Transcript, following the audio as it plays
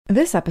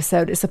This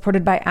episode is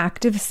supported by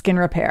Active Skin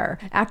Repair.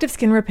 Active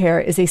Skin Repair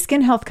is a skin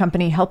health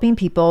company helping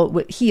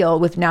people heal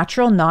with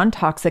natural,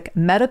 non-toxic,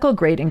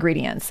 medical-grade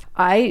ingredients.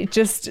 I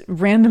just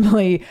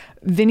randomly,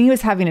 Vinny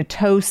was having a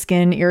toe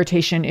skin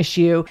irritation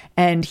issue,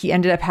 and he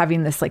ended up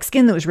having this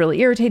skin that was really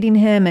irritating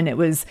him, and it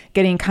was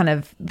getting kind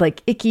of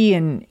icky,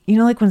 and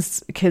when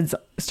kids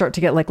start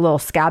to get little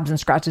scabs and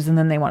scratches and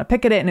then they want to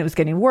pick at it, and it was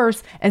getting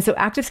worse. And so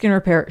Active Skin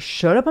Repair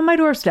showed up on my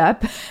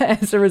doorstep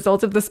as a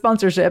result of the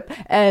sponsorship,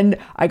 and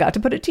I got to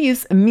put it to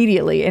use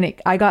immediately. And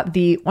I got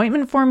the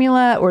ointment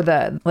formula, or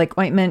the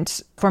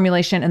ointment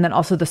formulation, and then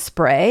also the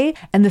spray,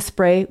 and the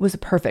spray was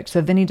perfect.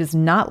 So Vinny does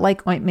not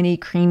like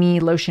ointmenty, creamy,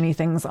 lotiony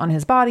things on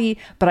his body,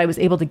 but I was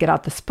able to get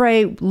out the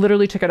spray,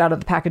 literally took it out of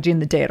the packaging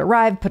the day it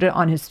arrived, put it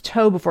on his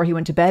toe before he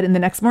went to bed, and the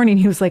next morning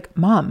he was like,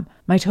 "Mom,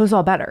 my toe's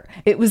all better."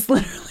 It was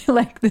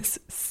literally this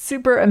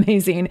super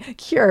amazing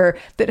cure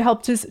that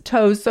helped his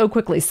toes so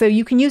quickly. So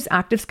you can use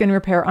Active Skin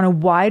Repair on a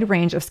wide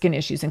range of skin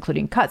issues,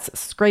 including cuts,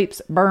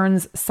 scrapes,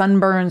 burns,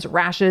 sunburns,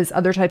 rashes,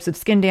 other types of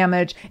skin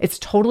damage. It's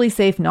totally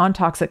safe,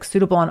 non-toxic,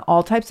 suitable on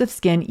all types of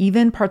skin,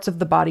 even parts of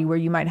the body where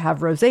you might have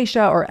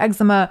rosacea or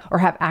eczema or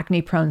have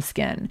acne-prone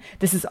skin.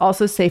 This is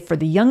also safe for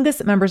the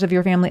youngest members of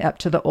your family up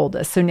to the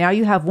oldest. So now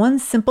you have one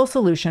simple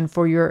solution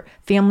for your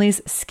family's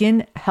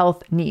skin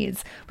health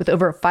needs. With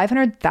over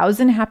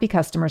 500,000 happy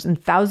customers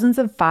and thousands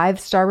of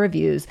 5-star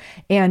reviews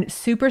and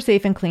super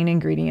safe and clean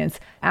ingredients,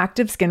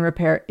 Active Skin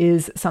Repair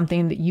is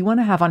something that you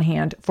want to have on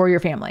hand for your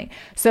family.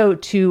 So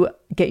to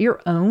get your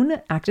own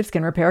Active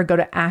Skin Repair, go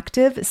to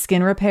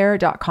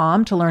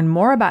activeskinrepair.com to learn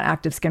more about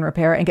Active Skin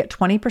Repair and get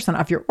 20%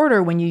 off your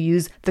order when you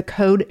use the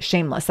code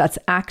SHAMELESS. That's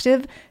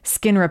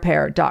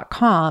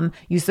activeskinrepair.com.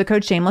 Use the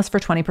code SHAMELESS for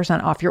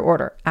 20% off your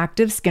order.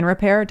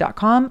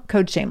 activeskinrepair.com,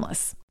 code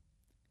SHAMELESS.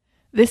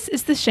 This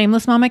is the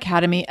Shameless Mom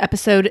Academy,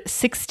 episode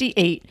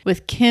 68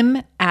 with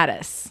Kim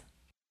Ades.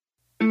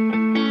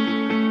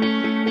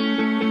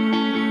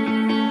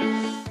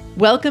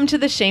 Welcome to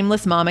the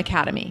Shameless Mom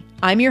Academy.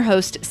 I'm your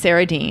host,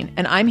 Sarah Dean,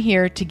 and I'm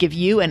here to give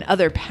you and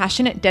other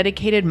passionate,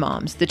 dedicated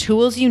moms the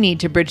tools you need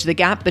to bridge the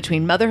gap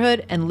between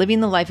motherhood and living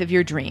the life of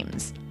your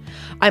dreams.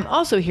 I'm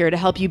also here to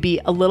help you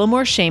be a little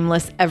more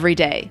shameless every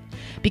day.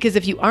 Because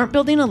if you aren't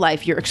building a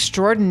life you're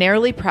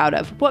extraordinarily proud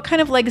of, what kind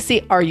of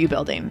legacy are you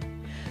building?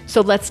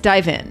 So let's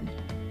dive in.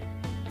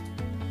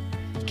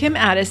 Kim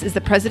Ades is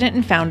the president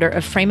and founder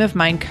of Frame of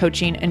Mind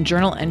Coaching and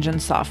Journal Engine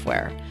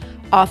software.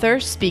 Author,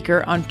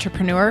 speaker,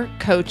 entrepreneur,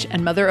 coach,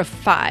 and mother of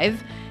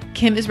 5,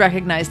 Kim is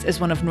recognized as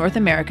one of North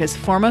America's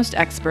foremost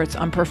experts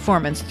on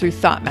performance through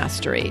thought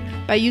mastery.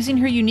 By using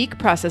her unique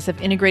process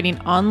of integrating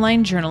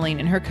online journaling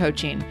in her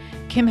coaching,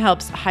 Kim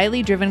helps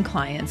highly driven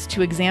clients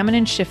to examine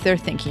and shift their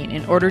thinking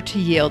in order to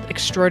yield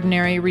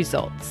extraordinary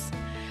results.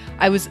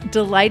 I was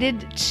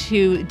delighted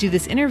to do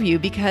this interview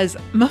because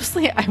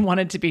mostly I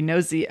wanted to be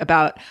nosy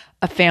about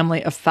a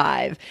family of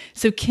 5.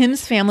 So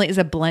Kim's family is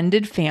a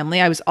blended family.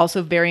 I was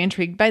also very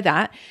intrigued by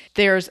that.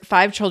 There's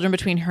 5 children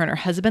between her and her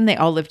husband. They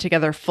all live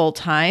together full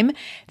time.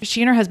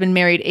 She and her husband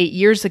married 8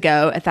 years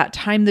ago. At that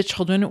time, the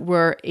children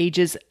were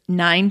ages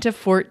 9 to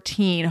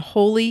 14.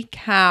 Holy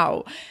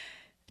cow.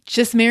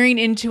 Just marrying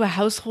into a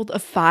household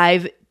of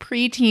 5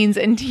 preteens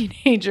and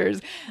teenagers.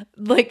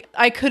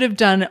 I could have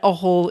done a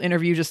whole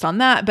interview just on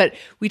that, but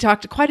we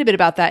talked quite a bit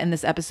about that in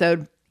this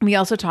episode. We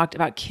also talked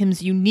about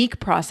Kim's unique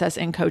process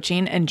in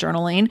coaching and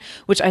journaling,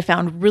 which I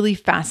found really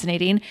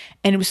fascinating.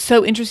 And it was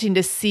so interesting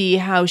to see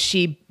how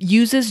she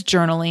uses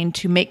journaling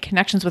to make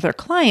connections with her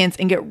clients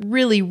and get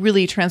really,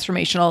 really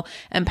transformational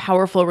and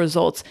powerful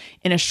results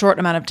in a short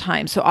amount of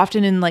time. So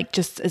often in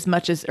just as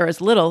much as, or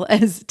as little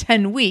as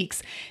 10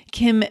 weeks,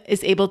 Kim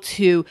is able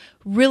to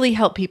really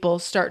help people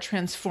start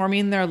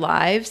transforming their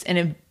lives in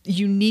a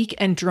unique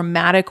and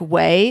dramatic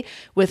way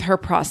with her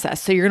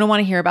process. So you're going to want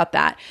to hear about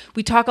that.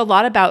 We talk a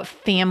lot about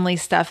family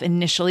stuff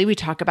initially. We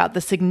talk about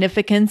the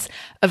significance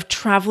of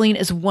traveling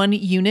as one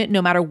unit,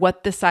 no matter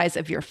what the size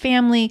of your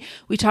family.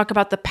 We talk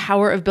about the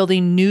power of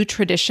building new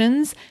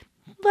traditions,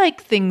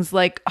 like things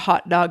like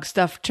hot dog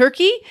stuffed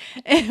turkey.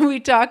 And we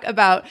talk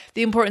about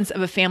the importance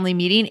of a family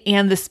meeting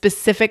and the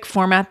specific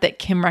format that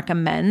Kim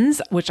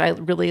recommends, which I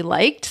really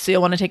liked. So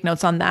you'll want to take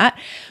notes on that.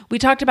 We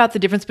talked about the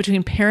difference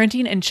between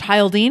parenting and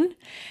childing.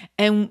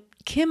 And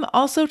Kim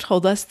also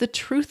told us the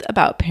truth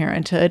about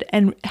parenthood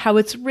and how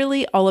it's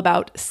really all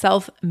about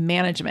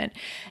self-management.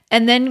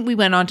 And then we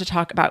went on to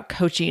talk about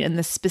coaching and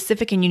the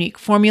specific and unique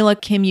formula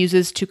Kim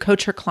uses to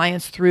coach her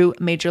clients through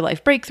major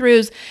life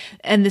breakthroughs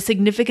and the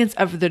significance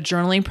of the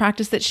journaling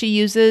practice that she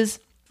uses.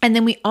 And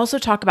then we also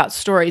talk about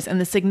stories and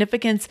the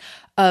significance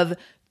of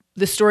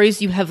the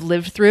stories you have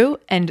lived through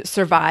and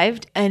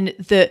survived, and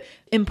the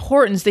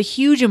importance, the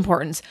huge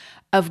importance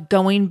of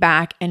going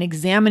back and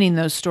examining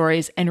those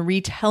stories and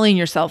retelling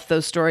yourself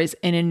those stories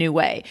in a new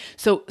way.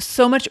 So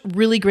much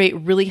really great,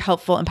 really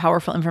helpful and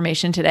powerful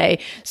information today.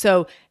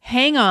 So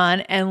hang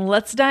on and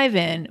let's dive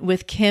in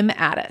with Kim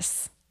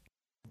Ades.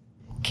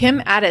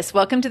 Kim Ades,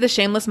 welcome to the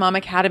Shameless Mom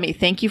Academy.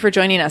 Thank you for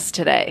joining us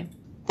today.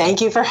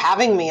 Thank you for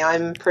having me.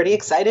 I'm pretty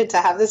excited to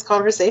have this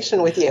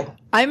conversation with you.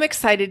 I'm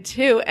excited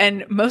too,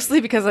 and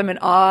mostly because I'm in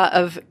awe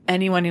of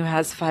anyone who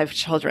has 5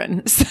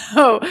 children.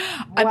 So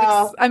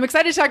I'm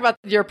excited to talk about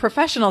your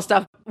professional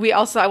stuff.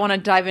 I want to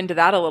dive into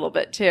that a little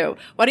bit too.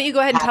 Why don't you go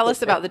ahead and tell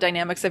us about the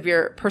dynamics of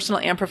your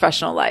personal and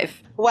professional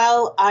life?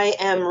 Well, I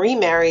am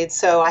remarried,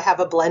 so I have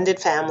a blended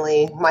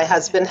family. My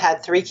husband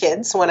had 3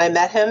 kids when I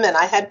met him, and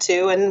I had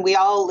 2, and we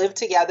all live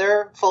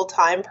together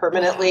full-time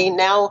permanently. Wow.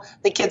 Now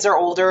the kids are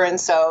older, and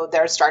so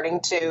they're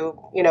starting to,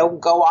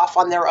 go off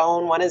on their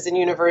own. One is in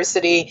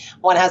university,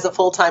 one has a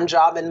full-time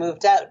job and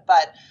moved out.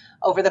 But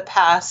over the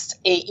past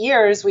 8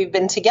 years, we've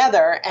been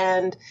together,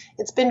 and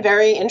it's been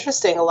very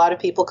interesting. A lot of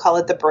people call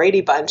it the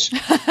Brady Bunch.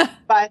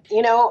 But,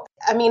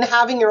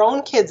 having your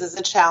own kids is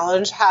a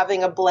challenge.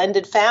 Having a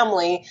blended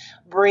family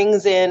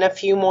brings in a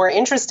few more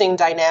interesting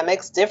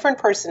dynamics, different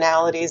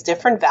personalities,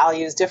 different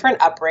values, different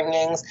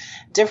upbringings,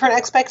 different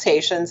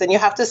expectations. And you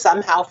have to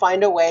somehow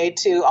find a way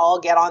to all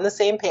get on the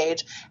same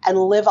page and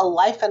live a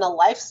life and a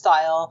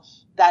lifestyle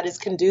that is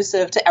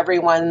conducive to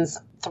everyone's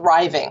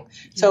thriving.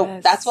 So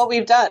That's what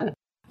we've done.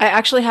 I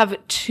actually have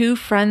 2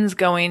 friends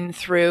going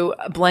through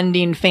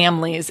blending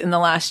families in the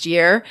last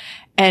year,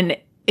 and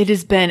it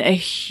has been a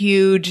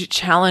huge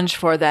challenge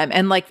for them.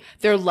 And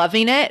they're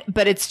loving it,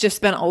 but it's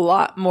just been a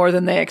lot more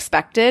than they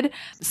expected.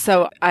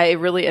 So I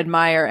really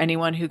admire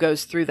anyone who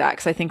goes through that,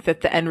 because I think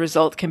that the end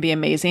result can be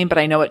amazing, but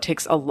I know it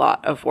takes a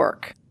lot of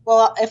work.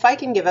 Well, if I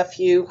can give a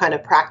few kind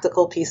of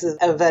practical pieces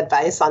of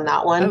advice on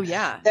that one. Oh,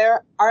 yeah.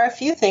 There are a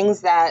few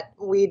things that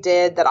we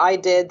did, that I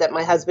did, that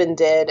my husband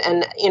did.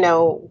 And,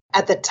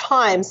 at the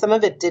time, some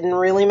of it didn't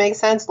really make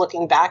sense.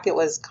 Looking back, it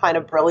was kind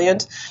of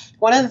brilliant.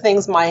 One of the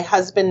things my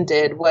husband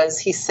did was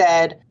he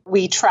said,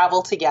 we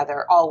travel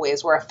together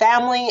always. We're a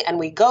family and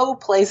we go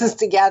places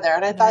together.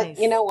 And I thought,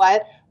 you know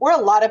what? We're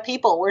a lot of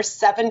people. We're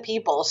 7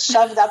 people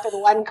shoved up in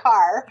one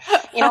car.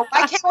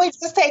 Why can't we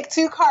just take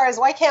 2 cars?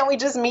 Why can't we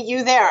just meet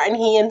you there? And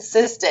he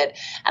insisted.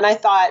 And I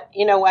thought,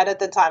 at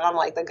the time, I'm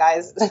like, the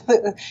guys,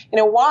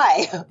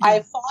 why? I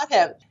fought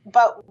him.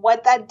 But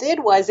what that did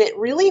was it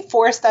really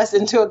forced us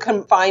into a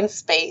confined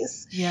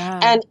space. Yeah.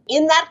 And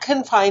in that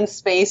confined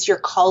space, you're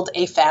called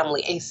a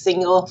family, a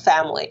single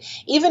family.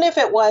 Even if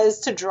it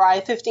was to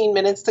drive 15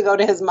 minutes to go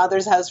to his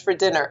mother's house for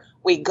dinner,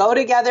 we go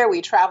together,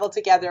 we travel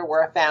together,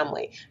 we're a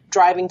family.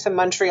 Driving to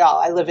Montreal,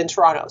 I live in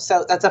Toronto,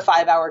 so that's a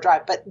 5-hour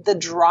drive. But the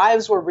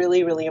drives were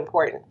really, really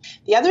important.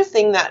 The other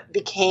thing that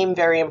became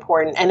very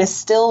important and is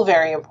still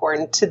very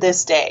important to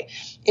this day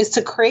is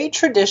to create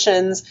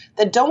traditions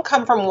that don't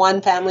come from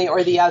one family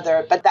or the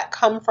other, but that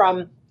come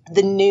from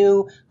the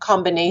new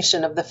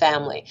combination of the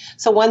family.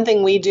 So one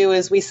thing we do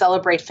is we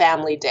celebrate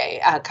Family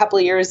Day. A couple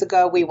of years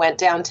ago, we went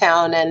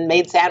downtown and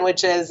made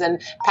sandwiches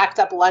and packed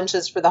up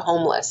lunches for the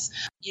homeless.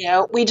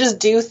 We just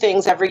do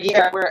things every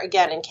year. Where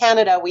again, in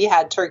Canada, we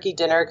had turkey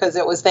dinner because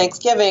it was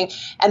Thanksgiving.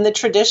 And the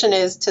tradition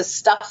is to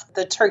stuff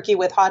the turkey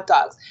with hot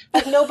dogs.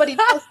 But nobody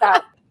does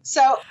that.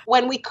 So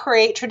when we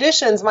create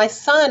traditions, my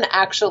son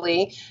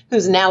actually,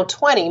 who's now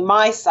 20,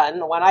 my son,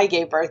 the one I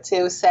gave birth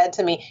to, said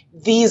to me,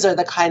 these are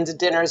the kinds of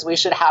dinners we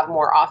should have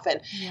more often.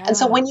 Yeah. And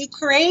so when you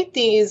create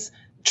these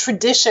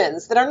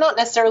traditions that are not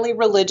necessarily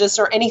religious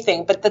or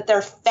anything, but that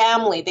they're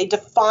family, they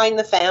define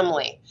the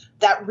family,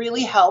 that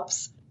really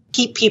helps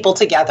keep people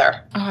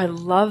together. Oh, I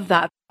love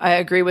that. I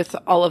agree with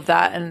all of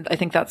that. And I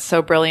think that's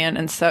so brilliant.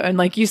 And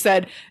like you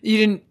said, you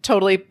didn't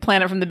totally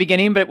plan it from the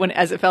beginning, but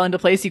as it fell into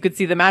place, you could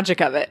see the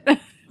magic of it.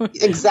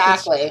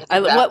 Exactly.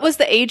 What was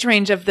the age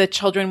range of the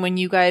children when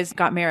you guys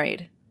got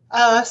married?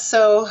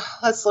 So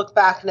let's look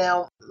back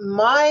now.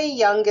 My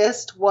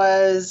youngest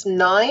was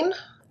 9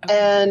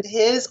 and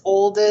his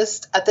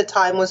oldest at the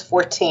time was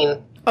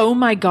 14. Oh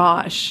my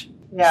gosh.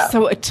 Yeah.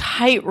 So a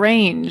tight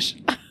range.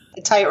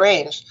 A tight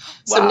range.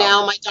 Wow. So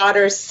now my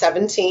daughter's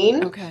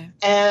 17. Okay.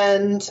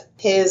 And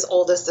his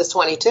oldest is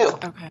 22.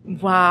 Okay.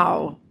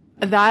 Wow.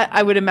 That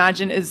I would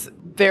imagine is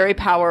very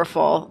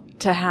powerful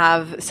to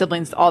have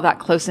siblings all that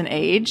close in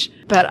age.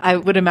 But I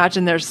would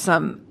imagine there's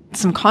some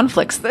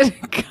conflicts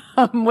that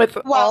come with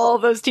all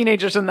those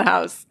teenagers in the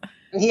house.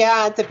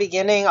 Yeah, at the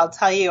beginning, I'll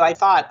tell you, I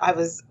thought I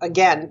was,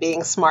 again,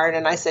 being smart.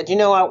 And I said, you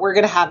know what, we're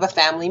going to have a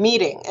family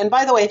meeting. And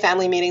by the way,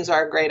 family meetings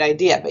are a great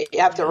idea, but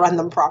you have to run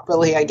them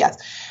properly, I guess.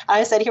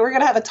 I said, here, we're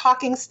going to have a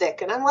talking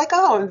stick. And I'm like,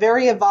 oh, I'm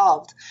very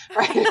evolved,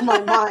 right, in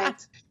my mind.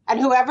 And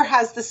whoever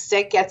has the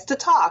stick gets to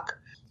talk.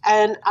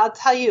 And I'll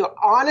tell you,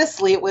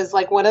 honestly, it was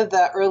like one of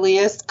the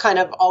earliest kind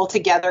of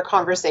all-together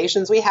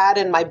conversations we had,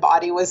 and my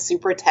body was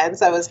super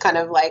tense. I was kind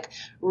of like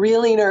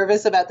really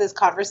nervous about this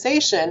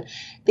conversation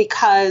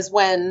because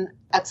when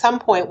at some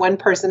point one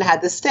person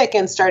had the stick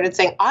and started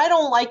saying, I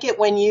don't like it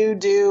when you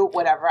do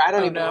whatever. I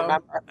don't even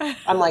remember.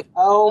 I'm like,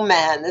 oh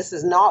man, this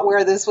is not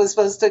where this was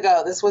supposed to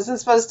go. This wasn't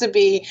supposed to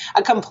be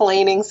a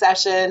complaining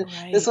session.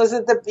 Right. This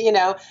wasn't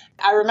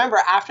I remember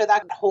after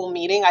that whole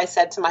meeting, I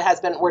said to my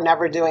husband, we're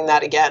never doing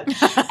that again.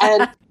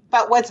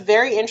 But what's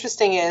very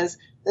interesting is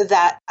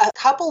that a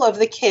couple of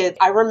the kids,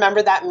 I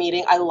remember that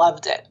meeting. I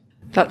loved it.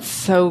 That's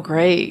so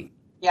great.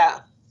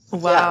 Yeah.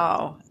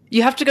 Wow.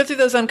 You have to go through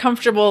those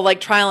uncomfortable,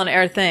 like trial and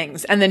error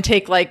things and then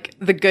take like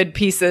the good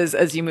pieces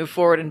as you move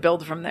forward and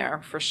build from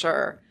there for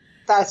sure.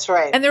 That's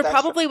right. And there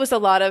probably was a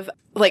lot of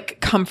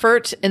like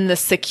comfort in the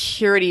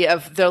security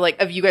of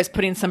you guys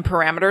putting some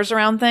parameters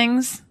around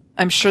things.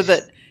 I'm sure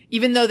that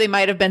even though they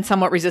might have been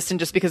somewhat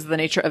resistant just because of the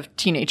nature of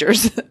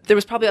teenagers, there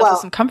was probably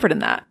also some comfort in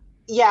that.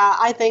 Yeah,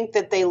 I think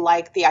that they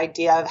liked the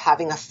idea of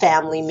having a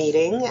family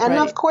meeting. And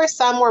of course,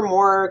 some were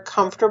more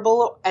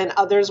comfortable and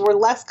others were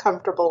less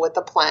comfortable with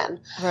the plan.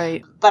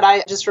 Right. But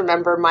I just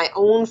remember my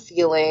own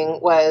feeling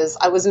was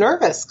I was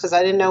nervous because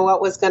I didn't know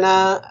what was going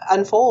to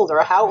unfold or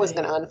how it was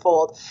going to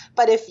unfold.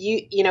 But if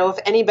if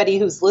anybody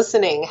who's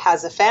listening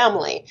has a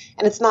family,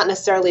 and it's not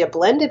necessarily a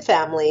blended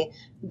family,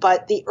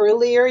 but the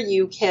earlier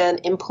you can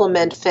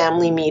implement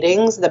family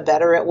meetings, the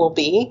better it will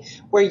be,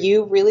 where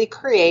you really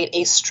create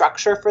a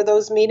structure for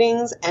those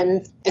meetings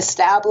and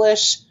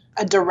establish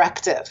a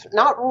directive,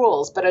 not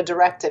rules, but a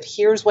directive.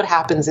 Here's what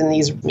happens in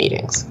these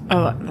meetings.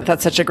 Oh,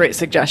 that's such a great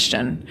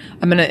suggestion.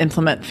 I'm going to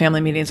implement family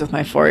meetings with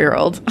my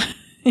 4-year-old.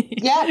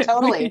 Yeah,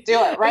 totally. Do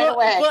it right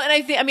away. Well, and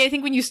I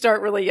think when you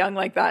start really young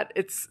like that,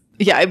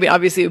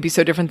 obviously it would be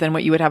so different than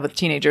what you would have with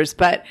teenagers,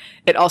 but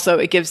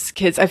it gives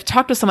kids, I've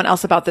talked to someone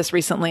else about this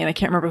recently and I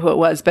can't remember who it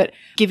was, but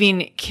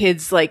giving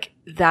kids like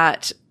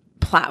that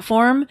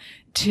platform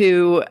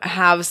to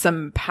have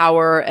some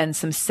power and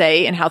some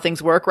say in how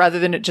things work rather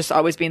than it just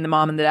always being the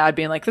mom and the dad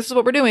being like, this is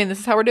what we're doing. This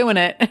is how we're doing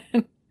it.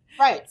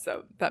 Right.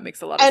 So that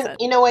makes a lot of sense. And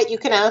you know what? You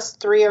can ask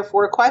 3 or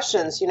 4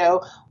 questions,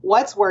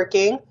 what's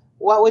working?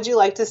 What would you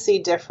like to see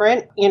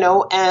different?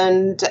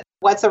 And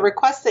what's a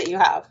request that you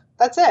have?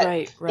 That's it.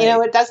 Right.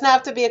 It doesn't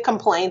have to be a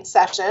complaint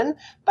session,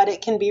 but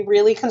it can be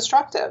really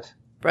constructive.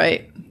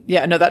 Right.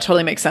 Yeah, no, that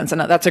totally makes sense. And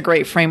that's a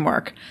great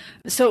framework.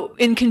 So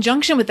in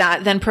conjunction with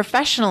that, then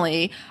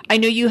professionally, I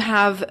know you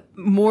have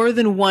more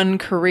than one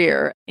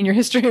career in your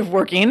history of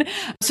working.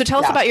 So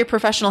tell us about your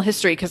professional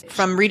history, because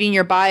from reading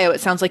your bio, it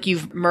sounds like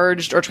you've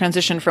merged or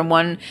transitioned from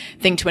one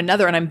thing to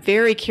another. And I'm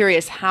very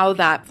curious how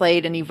that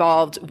played and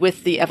evolved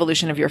with the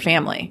evolution of your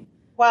family.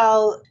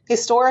 Well,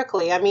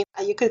 historically,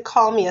 you could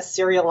call me a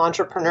serial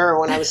entrepreneur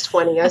when I was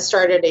 20. I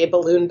started a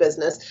balloon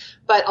business.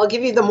 But I'll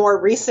give you the more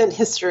recent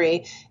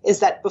history is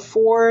that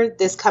before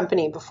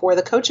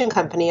the coaching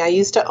company, I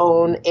used to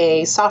own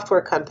a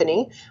software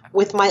company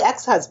with my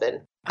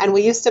ex-husband. And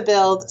we used to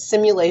build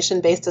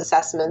simulation-based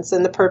assessments.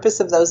 And the purpose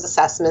of those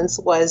assessments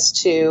was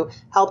to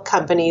help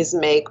companies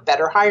make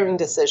better hiring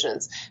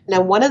decisions.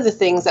 Now, one of the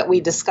things that we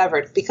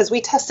discovered, because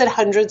we tested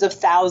hundreds of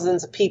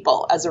thousands of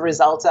people as a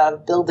result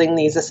of building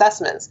these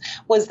assessments,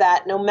 was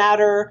that no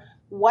matter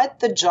what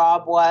the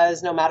job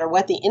was, no matter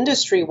what the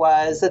industry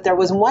was, that there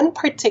was one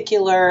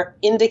particular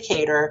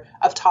indicator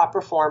of top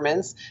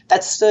performance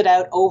that stood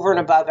out over and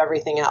above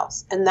everything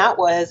else. And that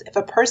was if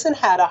a person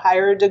had a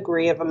higher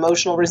degree of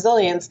emotional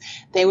resilience,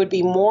 they would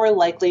be more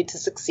likely to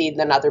succeed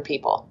than other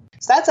people.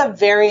 So that's a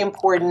very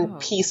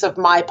important piece of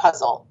my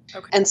puzzle.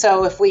 Okay. And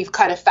so if we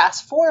kind of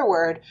fast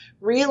forward,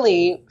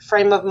 really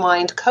frame of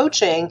mind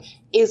coaching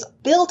is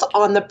built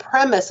on the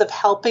premise of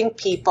helping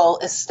people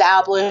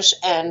establish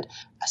and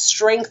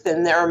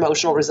strengthen their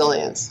emotional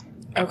resilience.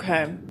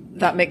 Okay.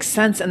 That makes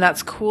sense. And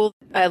that's cool.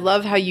 I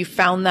love how you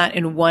found that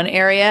in one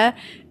area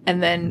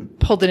and then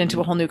pulled it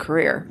into a whole new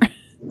career.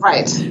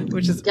 Right.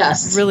 Which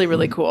is really,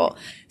 really cool.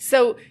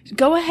 So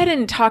go ahead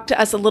and talk to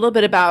us a little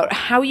bit about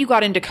how you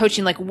got into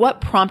coaching, like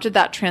what prompted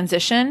that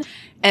transition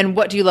and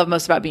what do you love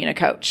most about being a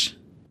coach?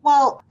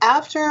 Well,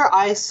 after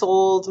I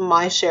sold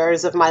my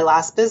shares of my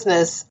last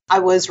business, I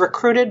was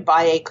recruited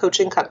by a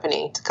coaching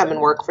company to come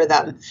and work for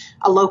them,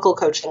 a local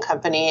coaching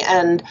company.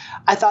 And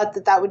I thought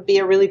that that would be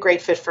a really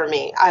great fit for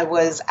me. I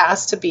was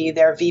asked to be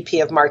their VP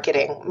of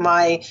marketing.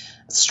 My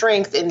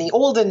strength in the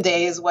olden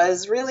days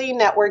was really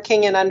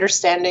networking and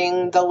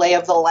understanding the lay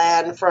of the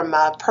land from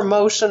a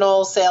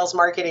promotional sales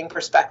marketing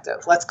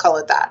perspective. Let's call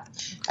it that.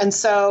 And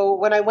so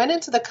when I went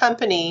into the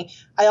company,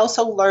 I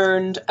also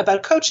learned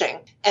about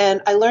coaching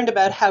and I learned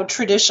about how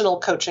traditional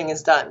coaching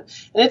is done.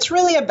 And it's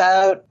really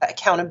about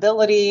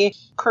accountability,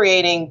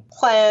 creating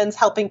plans,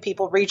 helping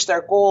people reach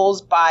their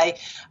goals by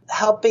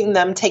helping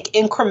them take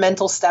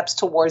incremental steps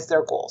towards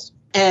their goals.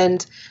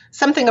 And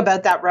something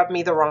about that rubbed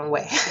me the wrong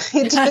way.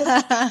 It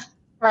just,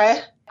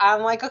 right?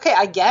 I'm like, okay,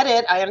 I get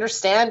it. I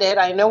understand it.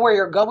 I know where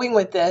you're going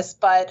with this,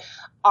 but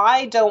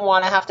I don't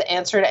want to have to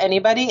answer to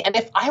anybody. And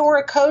if I were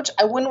a coach,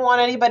 I wouldn't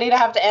want anybody to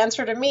have to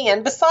answer to me.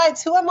 And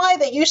besides, who am I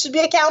that you should be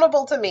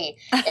accountable to me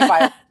if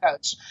I were a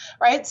coach,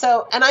 right?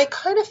 So, and I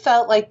kind of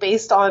felt like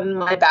based on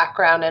my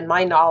background and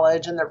my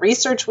knowledge and the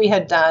research we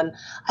had done,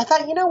 I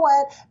thought, you know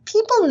what?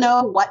 People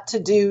know what to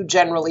do,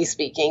 generally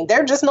speaking.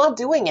 They're just not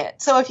doing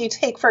it. So if you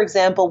take, for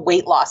example,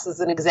 weight loss as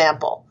an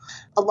example,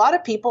 a lot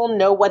of people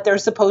know what they're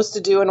supposed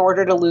to do in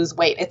order to lose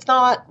weight. It's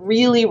not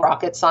really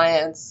rocket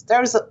science.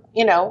 There's,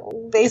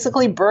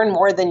 basically burn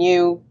more than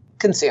you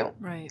consume.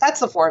 Right. That's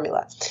the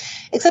formula.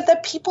 Except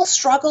that people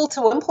struggle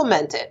to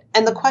implement it.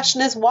 And the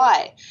question is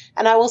why?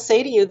 And I will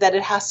say to you that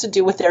it has to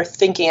do with their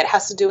thinking. It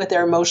has to do with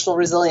their emotional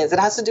resilience. It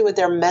has to do with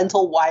their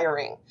mental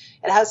wiring.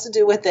 It has to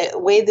do with the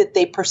way that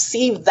they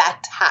perceive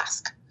that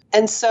task.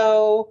 And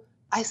so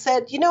I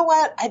said, you know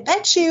what? I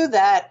bet you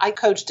that I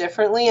coach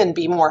differently and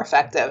be more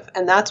effective.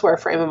 And that's where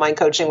Frame of Mind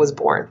Coaching was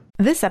born.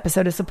 This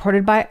episode is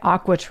supported by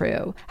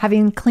AquaTrue.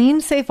 Having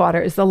clean, safe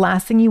water is the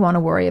last thing you want to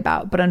worry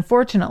about. But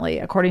unfortunately,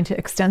 according to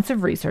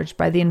extensive research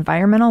by the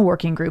Environmental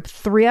Working Group,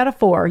 3 out of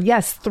 4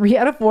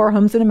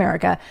 homes in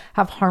America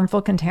have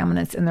harmful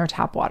contaminants in their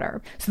tap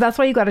water. So that's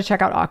why you got to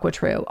check out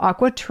AquaTrue.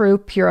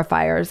 AquaTrue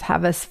purifiers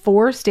have a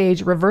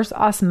 4-stage reverse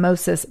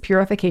osmosis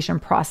purification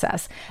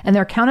process. And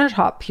their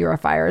countertop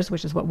purifiers,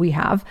 which is what we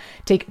have,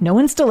 take no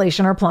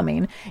installation or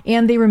plumbing,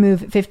 and they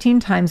remove 15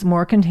 times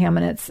more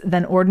contaminants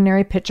than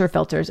ordinary pitcher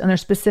filters. And they're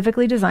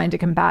specifically designed to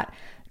combat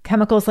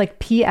chemicals like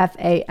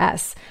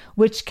PFAS,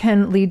 which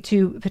can lead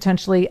to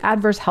potentially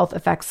adverse health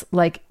effects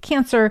like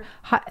cancer,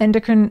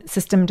 endocrine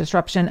system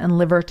disruption, and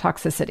liver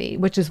toxicity,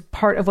 which is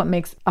part of what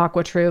makes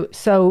AquaTrue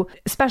so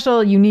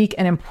special, unique,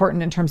 and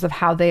important in terms of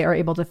how they are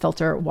able to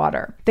filter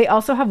water. They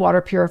also have water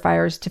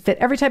purifiers to fit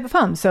every type of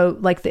home. So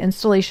like the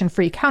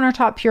installation-free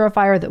countertop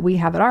purifier that we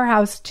have at our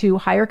house to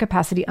higher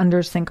capacity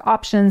under sink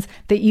options.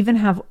 They even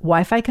have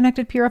Wi-Fi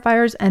connected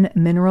purifiers and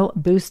mineral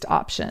boost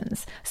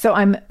options. So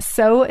I'm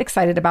so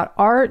excited about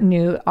our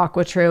new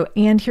AquaTrue.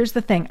 And here's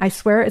the thing. I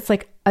swear it's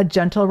like a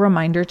gentle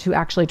reminder to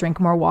actually drink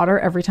more water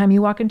every time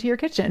you walk into your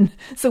kitchen.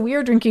 So we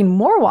are drinking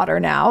more water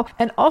now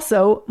and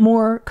also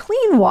more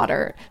clean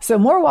water. So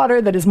more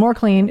water that is more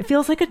clean. It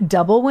feels like a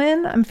double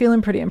win. I'm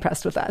feeling pretty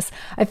impressed with us.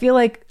 I feel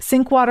like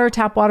sink water,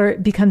 tap water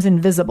becomes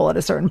invisible at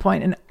a certain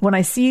point. And when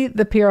I see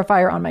the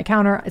purifier on my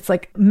counter, it's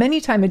like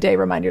many times a day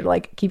reminder to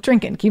like, keep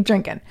drinking, keep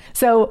drinking.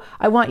 So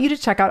I want you to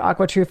check out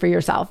AquaTrue for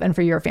yourself and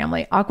for your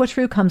family.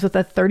 AquaTrue comes with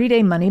a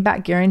 30-day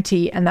money-back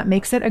guarantee, and that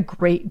makes it a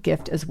great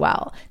gift as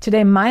well.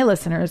 Today, my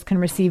listeners can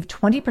receive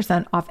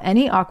 20% off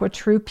any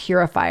AquaTrue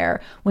purifier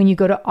when you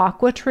go to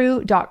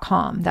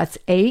aquatrue.com. That's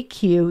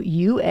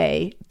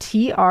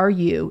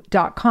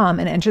AQUATRU.com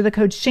and enter the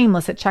code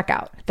shameless at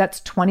checkout. That's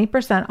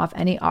 20% off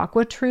any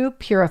AquaTrue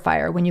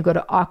purifier when you go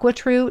to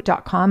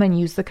aquatrue.com and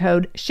use the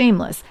code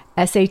shameless,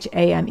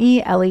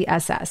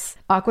 SHAMELESS.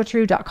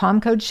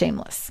 aquatrue.com code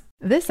shameless.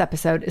 This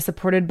episode is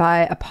supported by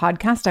a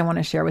podcast I want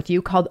to share with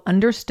you called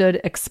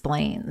Understood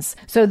Explains.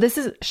 So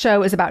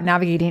show is about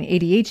navigating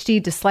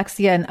ADHD,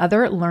 dyslexia, and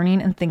other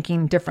learning and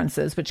thinking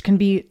differences, which can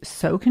be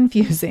so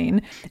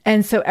confusing.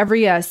 And so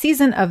every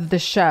season of the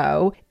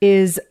show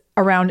is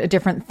around a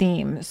different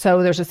theme.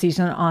 So there's a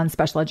season on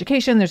special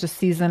education, there's a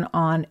season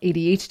on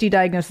ADHD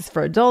diagnosis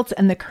for adults,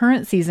 and the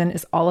current season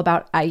is all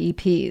about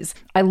IEPs.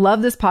 I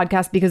love this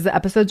podcast because the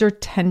episodes are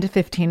 10 to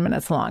 15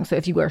 minutes long. So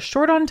if you are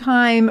short on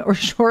time or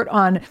short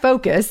on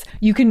focus,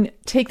 you can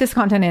take this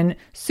content in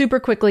super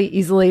quickly,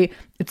 easily.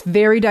 It's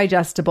very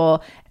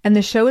digestible. And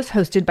the show is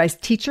hosted by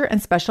teacher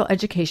and special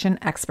education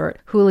expert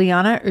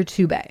Juliana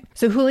Urtube.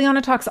 So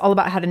Juliana talks all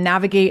about how to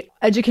navigate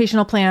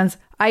educational plans,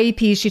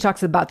 IEPs. She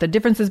talks about the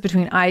differences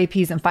between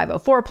IEPs and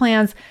 504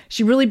 plans.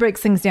 She really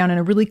breaks things down in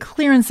a really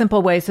clear and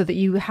simple way so that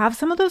you have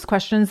some of those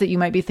questions that you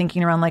might be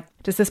thinking around, like,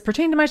 does this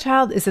pertain to my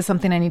child? Is this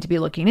something I need to be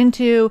looking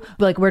into?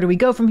 Like, where do we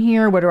go from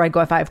here? Where do I go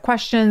if I have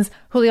questions?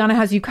 Juliana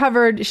has you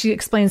covered. She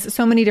explains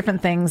so many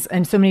different things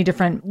and so many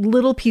different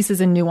little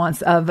pieces and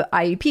nuance of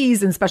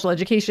IEPs and special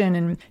education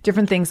and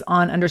different things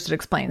on Understood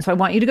Explains. So I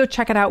want you to go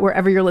check it out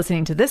wherever you're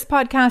listening to this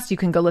podcast. You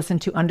can go listen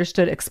to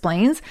Understood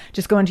Explains.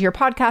 Just go into your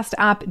podcast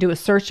app, do a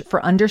search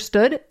for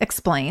Understood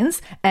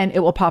Explains, and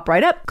it will pop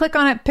right up. Click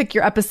on it, pick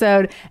your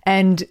episode,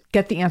 and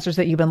get the answers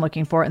that you've been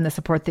looking for and the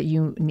support that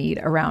you need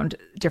around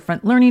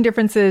different learning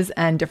differences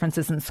and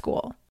differences in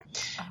school.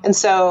 And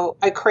so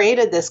I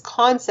created this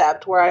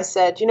concept where I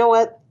said, you know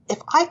what, if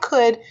I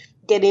could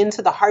get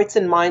into the hearts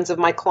and minds of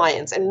my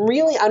clients and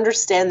really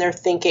understand their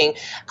thinking,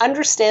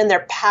 understand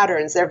their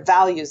patterns, their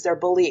values, their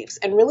beliefs,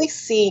 and really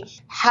see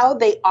how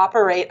they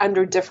operate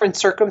under different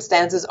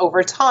circumstances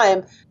over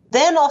time,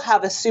 then I'll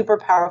have a super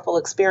powerful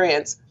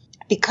experience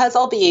because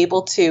I'll be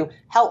able to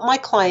help my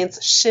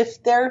clients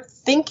shift their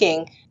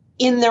thinking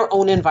in their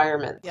own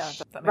environment. Yeah,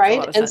 that makes right? a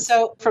lot of And sense.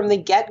 so from the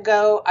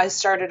get-go, I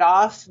started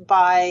off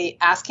by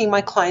asking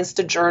my clients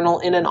to journal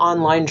in an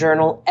online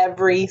journal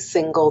every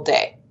single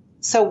day.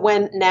 So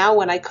when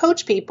I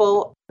coach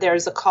people,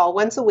 there's a call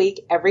once a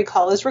week. Every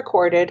call is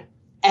recorded.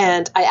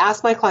 And I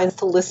ask my clients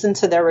to listen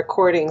to their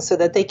recordings so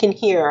that they can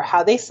hear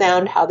how they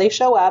sound, how they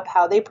show up,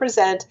 how they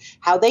present,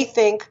 how they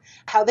think,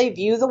 how they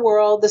view the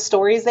world, the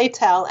stories they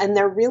tell. And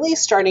they're really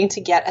starting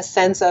to get a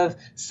sense of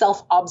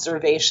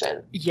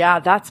self-observation. Yeah,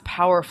 that's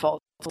powerful.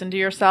 Listen to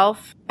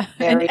yourself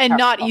and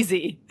not powerful.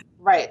 easy.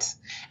 Right.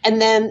 And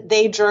then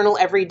they journal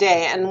every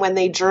day. And when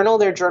they journal,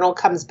 their journal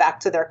comes back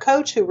to their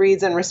coach who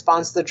reads and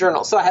responds to the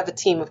journal. So I have a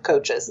team of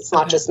coaches. It's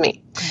not just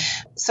me.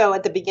 So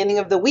at the beginning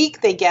of the week,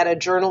 they get a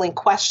journaling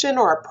question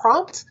or a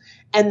prompt,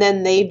 and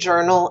then they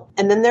journal.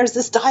 And then there's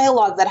this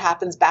dialogue that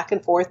happens back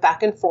and forth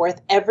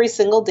every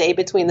single day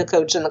between the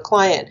coach and the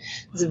client.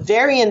 It's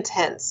very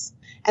intense.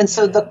 And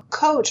so the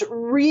coach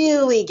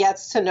really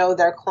gets to know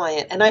their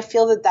client. And I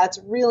feel that that's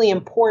really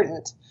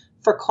important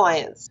for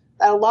clients.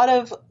 A lot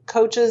of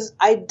coaches,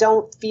 I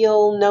don't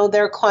feel know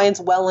their clients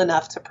well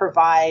enough to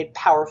provide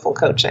powerful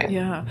coaching.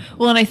 Yeah.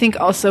 Well, and I think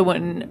also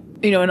when,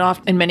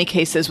 in many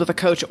cases with a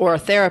coach or a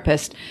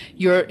therapist,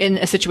 you're in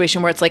a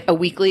situation where it's like a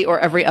weekly or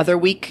every other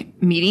week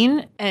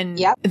meeting. And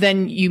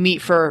then you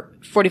meet for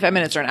 45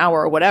 minutes or an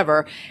hour or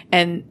whatever.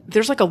 And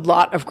there's like a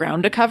lot of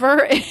ground to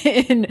cover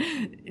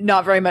in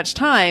not very much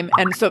time.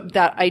 And so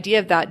that idea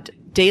of that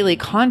daily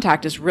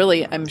contact is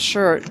really, I'm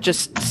sure,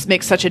 just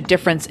makes such a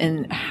difference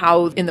in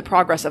the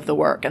progress of the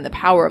work and the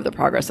power of the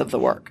progress of the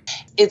work.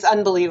 It's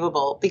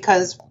unbelievable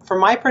because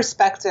from my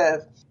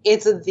perspective,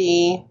 it's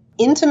the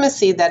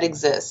intimacy that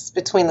exists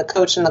between the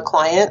coach and the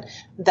client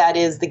that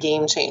is the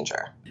game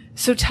changer.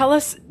 So tell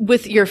us,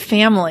 with your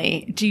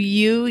family, do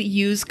you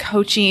use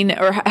coaching,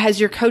 or has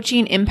your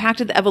coaching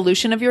impacted the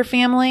evolution of your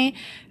family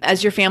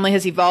as your family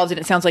has evolved? And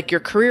it sounds like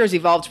your career has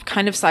evolved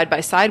kind of side by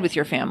side with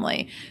your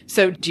family.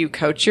 So do you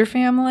coach your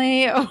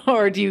family,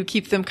 or do you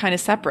keep them kind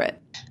of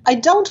separate? I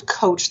don't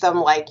coach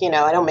them I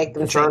don't make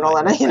them journal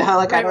and, I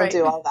don't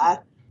do all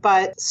that.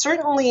 But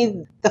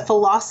certainly the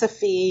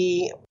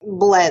philosophy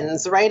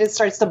blends, right? It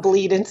starts to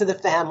bleed into the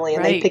family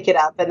and they pick it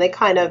up and they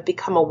kind of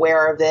become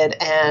aware of it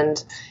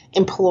and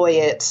employ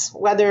it,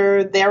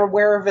 whether they're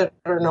aware of it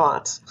or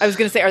not. I was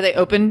going to say, are they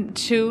open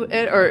to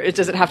it, or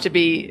does it have to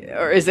be,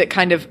 or is it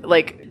kind of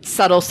like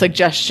subtle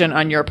suggestion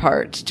on your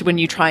part to when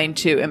you're trying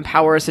to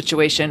empower a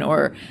situation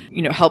or,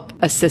 help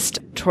assist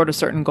toward a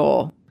certain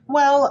goal?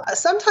 Well,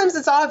 sometimes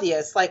it's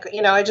obvious.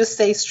 I just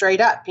say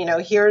straight up,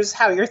 here's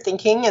how you're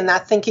thinking, and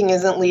that thinking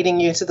isn't leading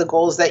you to the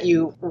goals that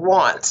you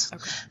want.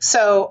 Okay.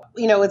 So,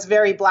 it's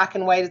very black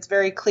and white. It's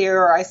very clear.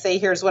 Or I say,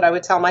 here's what I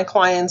would tell my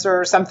clients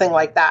or something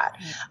like that.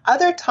 Mm-hmm.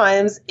 Other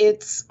times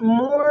it's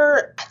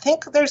more, I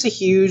think there's a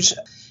huge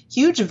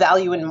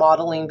value in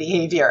modeling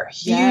behavior.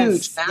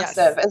 Huge,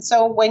 massive. Yes. And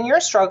so when you're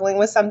struggling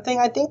with something,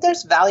 I think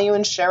there's value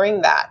in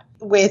sharing that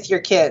with your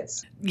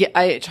kids. Yeah,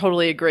 I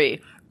totally agree.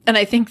 And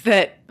I think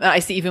that I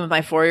see even with my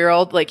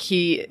 4-year-old,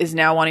 he is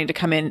now wanting to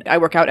come in. I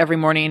work out every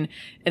morning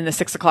in the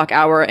 6 o'clock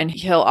hour, and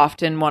he'll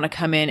often want to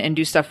come in and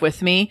do stuff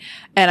with me.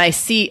 And I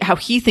see how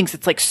he thinks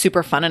it's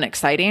super fun and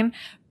exciting.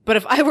 But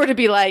if I were to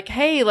be like,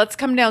 hey, let's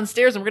come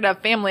downstairs and we're going to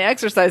have family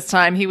exercise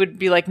time, he would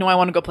be like, no, I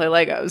want to go play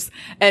Legos.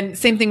 And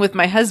same thing with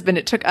my husband.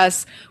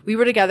 We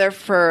were together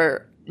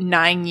for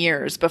 9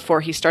 years before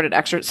he started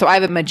exercise. So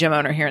I'm a gym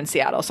owner here in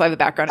Seattle. So I have a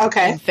background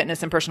in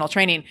fitness and personal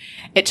training.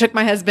 It took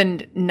my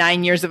husband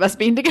 9 years of us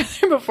being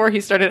together before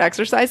he started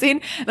exercising.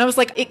 And I was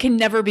like, it can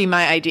never be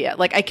my idea.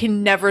 I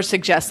can never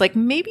suggest,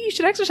 maybe you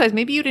should exercise.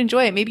 Maybe you'd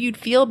enjoy it. Maybe you'd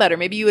feel better.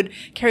 Maybe you would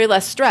carry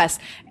less stress.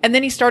 And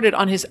then he started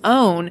on his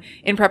own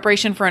in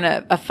preparation for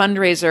a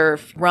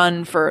fundraiser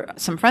run for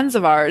some friends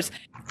of ours.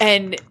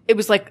 And it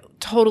was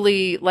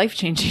totally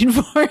life-changing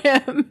for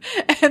him.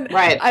 And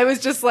I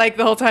was just the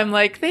whole time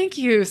thank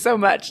you so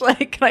much.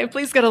 Can I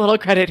please get a little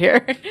credit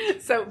here?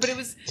 But it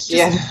was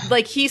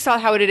just he saw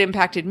how it had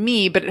impacted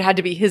me, but it had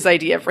to be his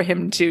idea for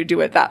him to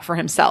do that for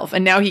himself.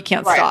 And now he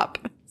can't stop.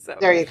 So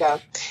there you go.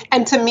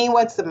 And to me,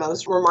 what's the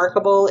most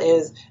remarkable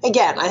is,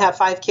 again, I have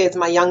 5 kids.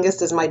 My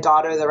youngest is my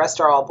daughter. The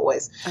rest are all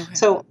boys. Okay.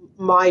 So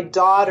my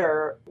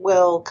daughter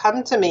will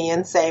come to me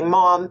and say,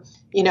 Mom,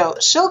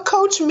 she'll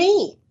coach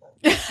me.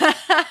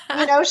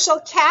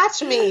 She'll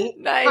catch me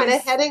kind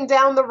of heading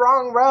down the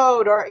wrong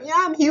road, or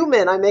I'm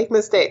human, I make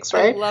mistakes,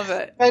 right? I love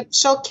it. But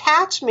she'll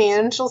catch me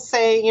and she'll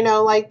say,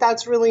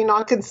 that's really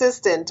not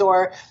consistent,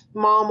 or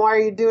Mom, why are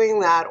you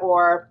doing that?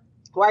 Or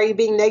why are you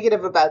being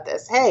negative about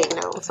this? Hey,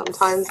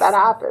 sometimes that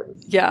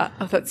happens. Yeah.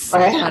 Oh, that's so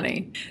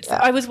funny. Yeah.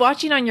 I was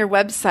watching on your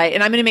website,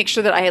 and I'm going to make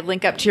sure that I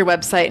link up to your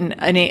website, and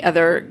any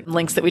other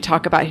links that we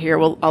talk about here,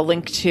 I'll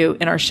link to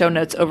in our show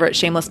notes over at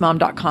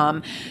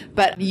shamelessmom.com.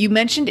 But you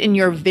mentioned in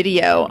your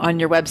video on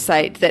your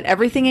website that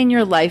everything in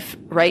your life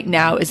right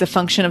now is a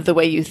function of the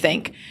way you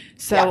think.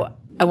 So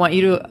I want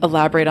you to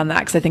elaborate on that,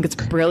 because I think it's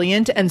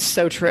brilliant and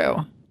so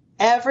true.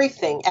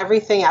 Everything,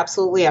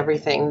 absolutely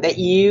everything that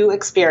you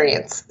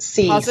experience,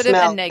 see, positive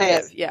smell, and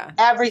negative, taste,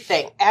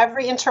 everything,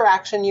 every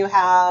interaction you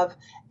have,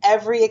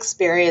 every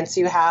experience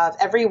you have,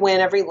 every win,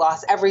 every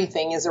loss,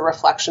 everything is a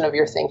reflection of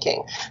your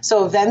thinking.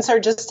 So events are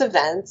just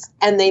events,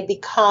 and they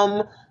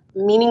become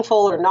meaningful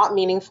or not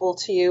meaningful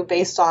to you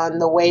based on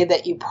the way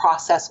that you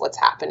process what's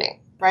happening,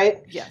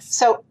 right? Yes.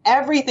 So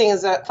everything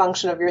is a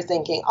function of your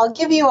thinking. I'll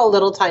give you a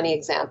little tiny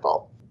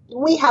example.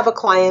 We have a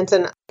client,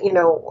 and,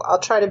 I'll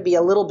try to be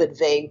a little bit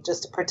vague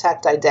just to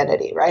protect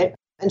identity, right?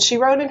 And she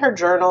wrote in her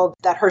journal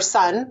that her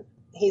son,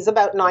 he's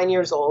about 9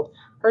 years old,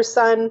 her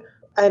son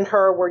and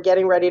her were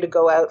getting ready to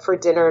go out for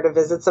dinner to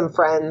visit some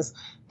friends.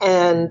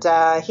 And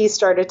he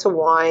started to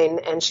whine,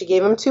 and she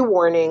gave him 2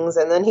 warnings,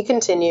 and then he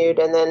continued.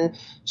 And then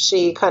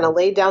she kind of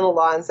laid down the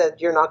law and said,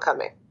 you're not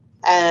coming.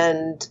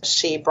 And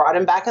she brought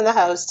him back in the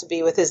house to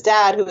be with his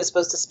dad, who was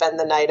supposed to spend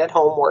the night at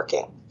home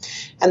working.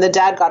 And the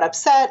dad got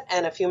upset,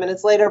 and a few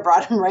minutes later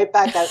brought him right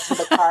back out to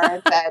the car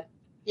and said,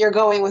 you're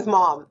going with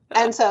Mom.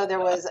 And so there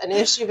was an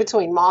issue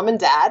between Mom and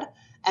Dad.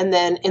 And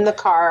then in the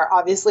car,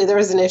 obviously there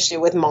was an issue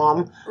with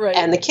Mom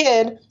and the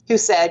kid, who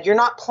said, you're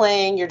not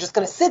playing, you're just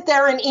going to sit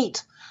there and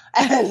eat.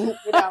 And,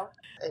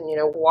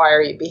 why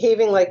are you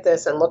behaving like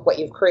this? And look what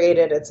you've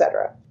created,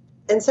 etc.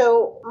 And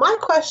so my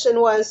question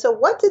was, so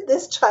what did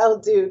this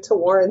child do to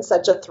warrant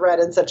such a threat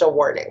and such a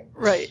warning?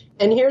 Right.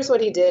 And here's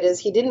what he did is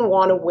he didn't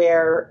want to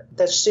wear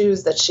the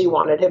shoes that she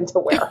wanted him to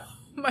wear.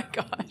 Oh my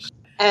gosh.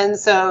 And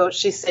so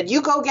she said,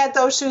 you go get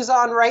those shoes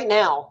on right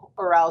now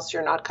or else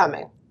you're not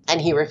coming.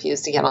 And he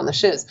refused to get on the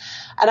shoes.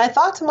 And I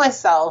thought to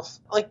myself,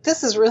 like,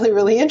 this is really,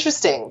 really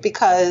interesting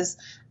because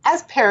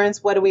as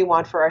parents, what do we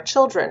want for our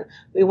children?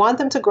 We want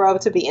them to grow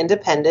up to be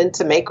independent,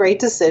 to make great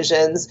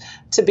decisions,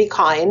 to be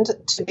kind,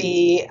 to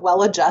be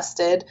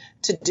well-adjusted,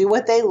 to do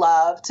what they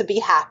love, to be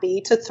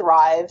happy, to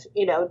thrive,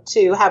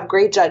 to have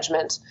great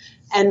judgment.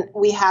 And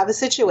we have a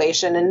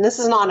situation, and this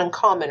is not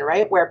uncommon,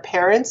 right, where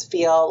parents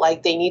feel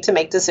like they need to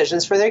make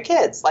decisions for their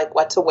kids, like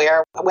what to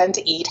wear, when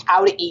to eat,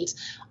 how to eat,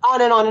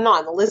 on and on and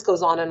on. The list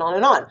goes on and on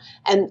and on.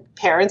 And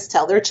parents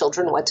tell their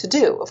children what to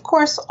do, of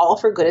course, all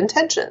for good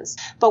intentions.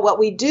 But what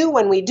we do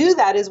when we do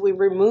that is we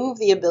remove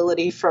the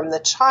ability from the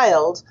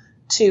child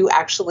to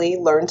actually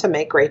learn to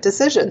make great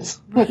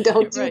decisions. We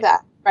don't do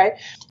that, right?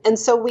 And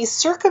so we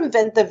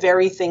circumvent the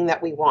very thing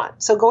that we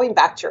want. So going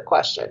back to your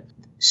question,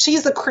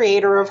 she's the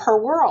creator of her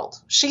world.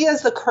 She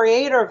is the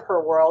creator of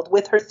her world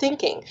with her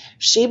thinking.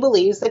 She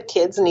believes that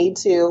kids need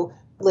to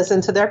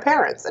listen to their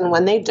parents. And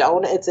when they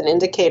don't, it's an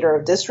indicator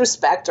of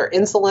disrespect or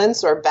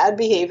insolence or bad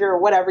behavior or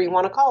whatever you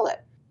want to call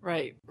it.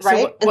 Right.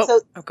 Right?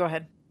 So go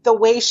ahead. The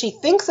way she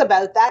thinks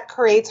about that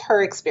creates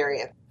her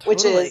experience,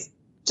 which is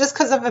just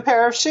because of a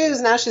pair of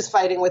shoes, now she's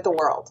fighting with the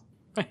world.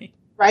 Right.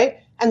 Right?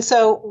 And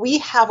so we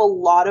have a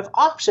lot of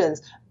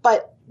options.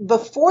 But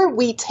before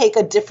we take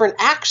a different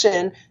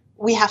action,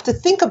 we have to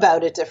think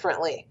about it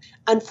differently.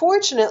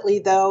 Unfortunately,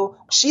 though,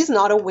 she's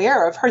not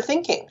aware of her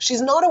thinking.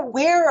 She's not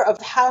aware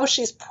of how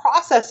she's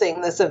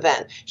processing this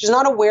event. She's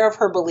not aware of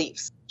her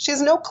beliefs. She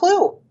has no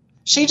clue.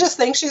 She just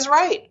thinks she's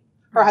right.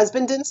 Her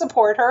husband didn't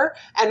support her,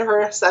 and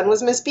her son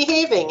was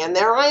misbehaving, and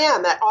there I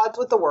am at odds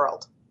with the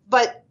world.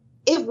 But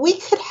if we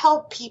could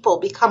help people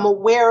become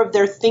aware of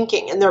their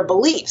thinking and their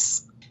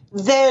beliefs,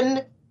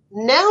 then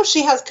now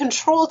she has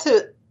control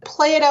to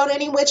play it out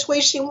any which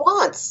way she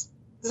wants.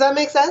 Does that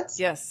make sense?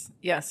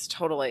 Yes,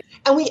 totally.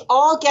 And we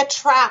all get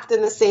trapped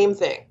in the same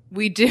thing.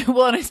 We do.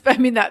 Well, and I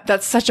mean,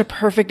 that's such a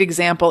perfect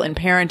example in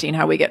parenting,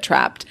 how we get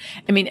trapped.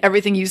 I mean,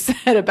 everything you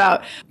said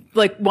about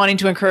like wanting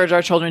to encourage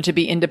our children to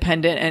be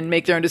independent and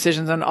make their own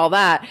decisions and all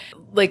that.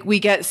 Like we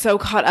get so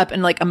caught up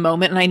in like a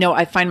moment. And I know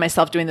I find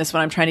myself doing this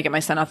when I'm trying to get my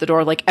son out the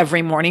door, like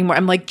every morning where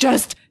I'm like,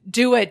 just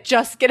do it,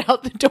 just get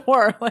out the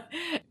door.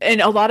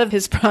 And a lot of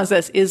his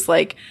process is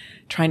like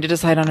trying to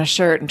decide on a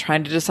shirt and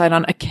trying to decide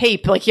on a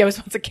cape. Like he always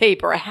wants a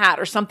cape or a hat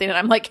or something. And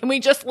I'm like, can we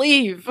just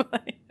leave?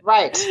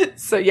 Right.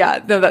 So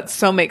yeah, no, that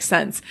so makes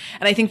sense.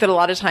 And I think that a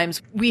lot of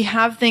times we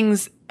have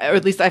things, or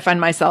at least I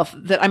find myself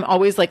that I'm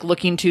always like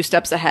looking 2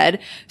 steps ahead.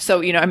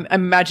 So, I'm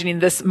imagining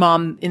this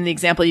mom in the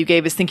example you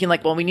gave is thinking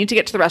like, well, we need to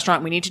get to the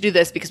restaurant. We need to do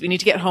this because we need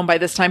to get home by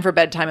this time for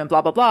bedtime and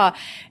blah, blah, blah.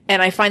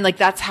 And I find like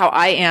that's how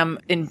I am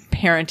in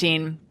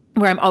parenting,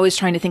 where I'm always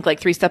trying to think like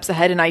 3 steps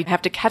ahead, and I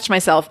have to catch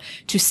myself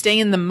to stay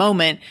in the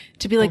moment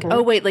to be like,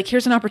 oh wait, like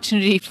here's an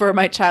opportunity for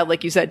my child,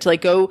 like you said, to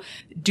like go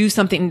do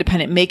something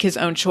independent, make his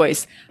own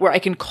choice, where I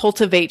can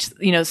cultivate,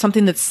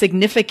 something that's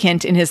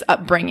significant in his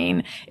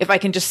upbringing. If I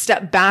can just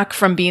step back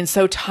from being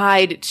so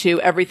tied to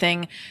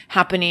everything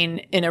happening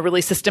in a really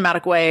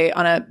systematic way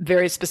on a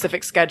very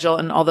specific schedule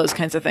and all those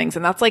kinds of things.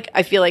 And that's like,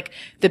 I feel like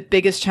the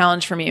biggest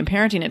challenge for me in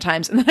parenting at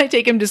times. And then I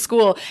take him to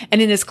school,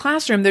 and in his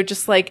classroom, they're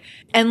just like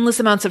endless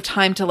amounts of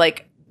time to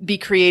like be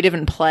creative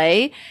and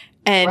play.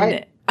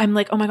 And I'm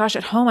like, oh my gosh,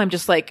 at home, I'm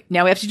just like,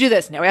 now we have to do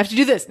this. Now we have to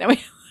do this. Now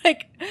we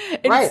like,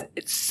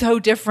 it's so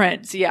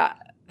different. So yeah,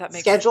 that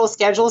makes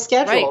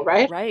schedule,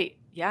 right? Right.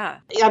 Yeah.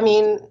 I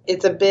mean,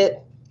 it's a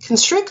bit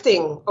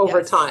constricting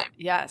over time.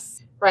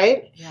 Yes.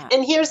 Right? Yeah.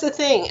 And here's the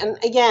thing. And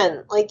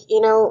again, like,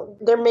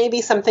 there may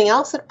be something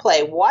else at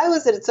play. Why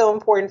was it so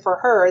important for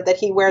her that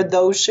he wear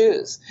those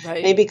shoes?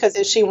 Right. Maybe because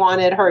she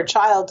wanted her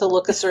child to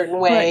look a certain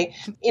way,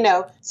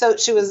 so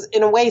she was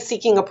in a way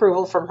seeking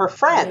approval from her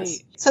friends.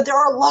 Right. So there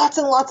are lots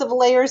and lots of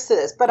layers to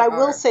this, but I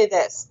will say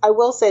this.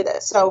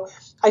 So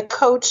I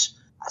coach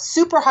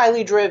super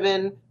highly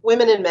driven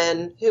women and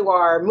men who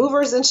are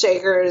movers and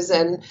shakers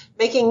and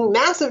making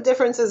massive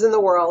differences in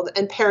the world,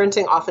 and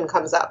parenting often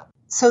comes up.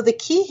 So the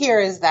key here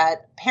is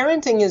that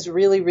parenting is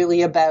really,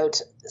 really about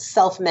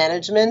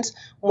self-management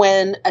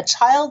when a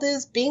child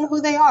is being who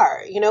they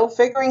are,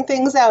 figuring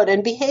things out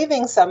and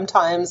behaving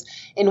sometimes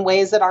in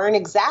ways that aren't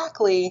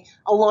exactly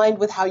aligned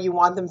with how you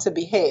want them to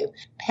behave.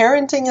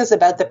 Parenting is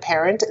about the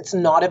parent. It's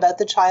not about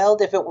the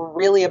child. If it were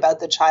really about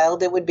the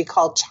child, it would be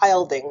called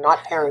childing, not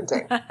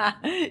parenting.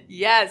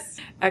 Yes.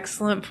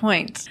 Excellent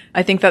point.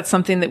 I think that's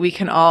something that we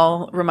can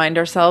all remind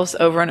ourselves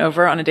over and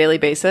over on a daily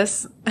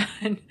basis.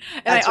 and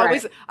I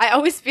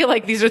always feel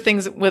like these are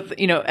things with,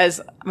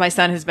 as my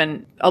son has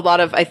been a lot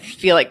of, I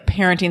feel like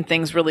parenting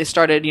things really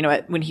started,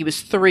 when he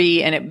was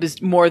 3, and it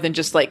was more than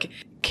just like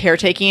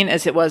caretaking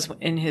as it was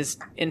in his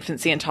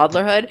infancy and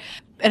toddlerhood.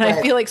 And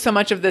I feel like so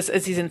much of this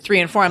as season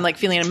 3 and 4, I'm like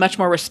feeling much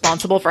more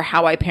responsible for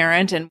how I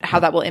parent and how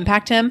that will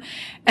impact him.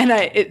 And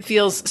it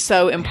feels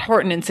so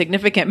important and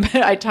significant.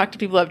 But I talk to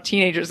people who have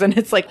teenagers and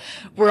it's like,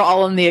 we're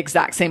all in the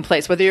exact same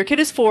place. Whether your kid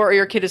is 4 or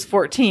your kid is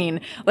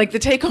 14, like the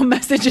take home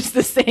message is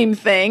the same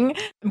thing,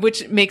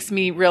 which makes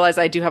me realize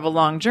I do have a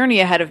long journey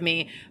ahead of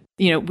me.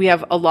 We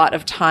have a lot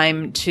of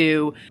time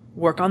to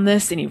work on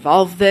this and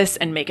evolve this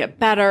and make it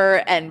better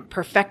and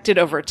perfect it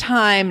over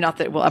time. Not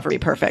that it will ever be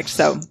perfect.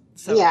 So.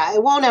 Yeah,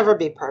 it won't ever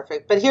be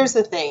perfect. But here's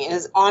the thing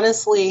is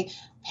honestly,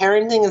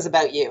 parenting is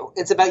about you.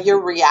 It's about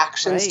your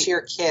reactions to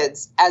your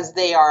kids as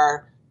they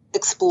are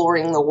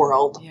exploring the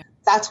world. Yeah.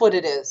 That's what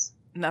it is.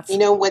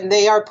 When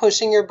they are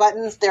pushing your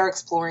buttons, they're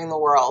exploring the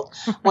world.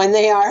 When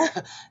they are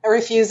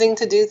refusing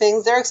to do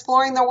things, they're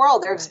exploring the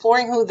world. They're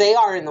exploring who they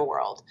are in the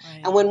world.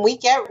 Right. And when we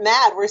get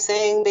mad, we're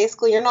saying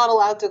basically you're not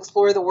allowed to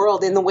explore the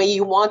world in the way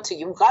you want to.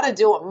 You've got to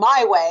do it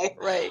my way.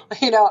 Right.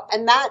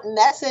 And that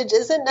message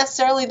isn't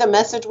necessarily the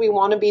message we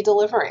want to be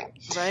delivering.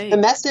 Right. The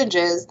message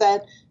is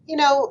that,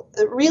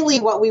 really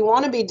what we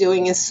want to be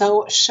doing is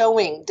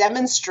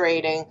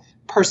demonstrating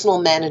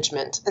personal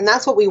management. And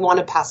that's what we want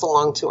to pass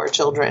along to our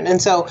children. And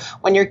so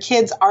when your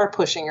kids are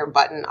pushing your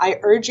button, I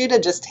urge you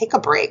to just take a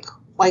break.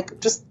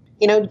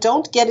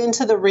 Don't get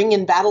into the ring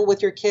and battle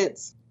with your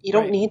kids. You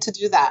don't need to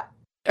do that.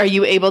 Are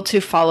you able to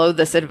follow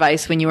this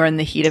advice when you were in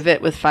the heat of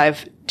it with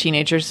 5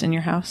 teenagers in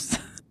your house?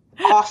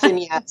 Often,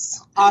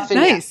 yes. Often,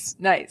 yes.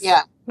 Nice.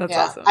 Yeah. That's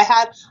awesome.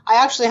 I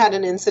actually had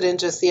an incident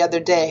just the other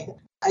day.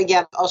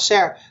 Again, I'll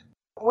share.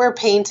 We're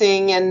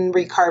painting and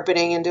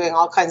recarpeting and doing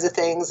all kinds of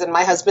things. And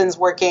my husband's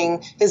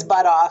working his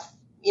butt off,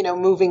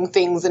 moving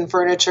things and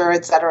furniture,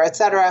 et cetera, et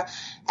cetera.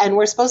 And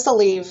we're supposed to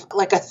leave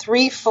like a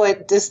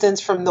 3-foot distance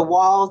from the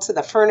wall to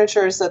the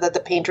furniture so that the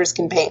painters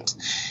can paint.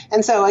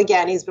 And so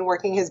again, he's been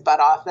working his butt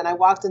off. And I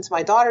walked into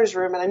my daughter's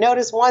room and I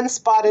noticed one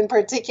spot in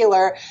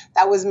particular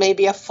that was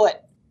maybe a foot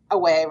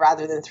away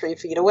rather than 3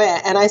 feet away.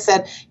 And I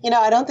said,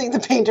 I don't think the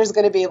painter's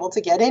going to be able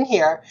to get in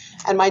here.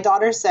 And my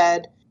daughter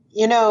said,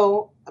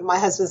 my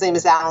husband's name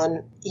is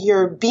Alan,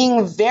 you're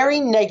being very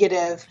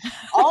negative.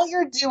 All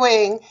you're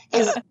doing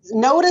is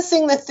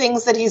noticing the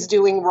things that he's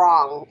doing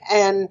wrong.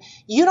 And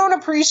you don't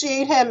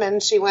appreciate him.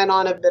 And she went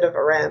on a bit of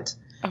a rant.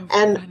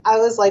 And I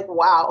was like,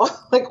 wow,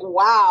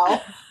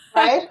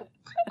 right?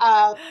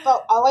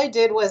 But all I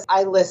did was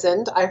I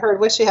listened. I heard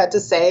what she had to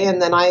say. And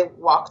then I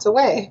walked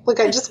away.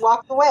 I just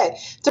walked away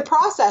to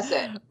process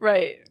it.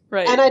 Right.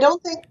 And I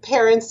don't think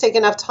parents take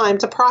enough time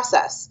to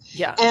process.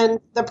 Yeah. And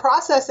the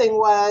processing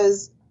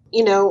was,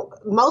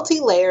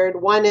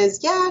 multi-layered. One is,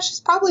 she's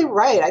probably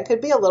right. I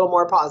could be a little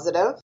more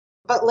positive.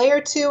 But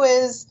layer 2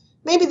 is,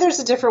 maybe there's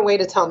a different way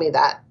to tell me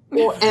that.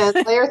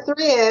 And layer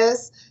 3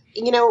 is,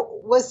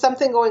 was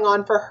something going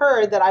on for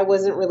her that I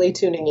wasn't really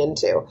tuning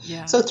into.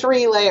 Yeah. So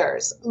 3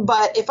 layers.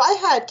 But if I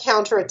had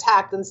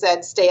counterattacked and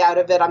said, stay out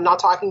of it, I'm not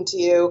talking to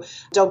you,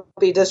 don't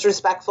be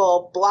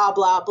disrespectful, blah,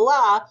 blah,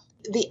 blah,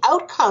 the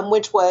outcome,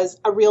 which was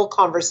a real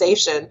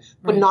conversation,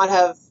 would not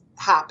have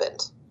happened.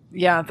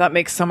 Yeah, that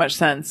makes so much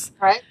sense.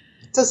 Right?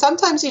 So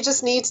sometimes you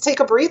just need to take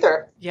a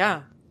breather.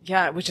 Yeah,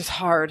 which is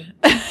hard.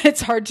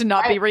 It's hard to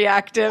not be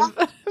reactive.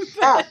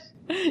 Yeah.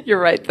 You're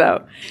right,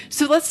 though.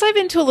 So let's dive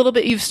into a little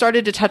bit. You've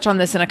started to touch on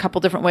this in a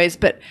couple different ways,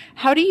 but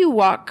how do you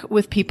walk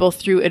with people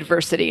through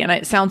adversity? And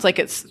it sounds like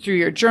it's through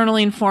your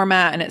journaling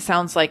format, and it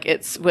sounds like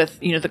it's with,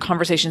 the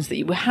conversations that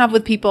you have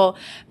with people.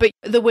 But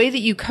the way that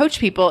you coach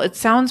people, it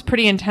sounds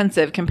pretty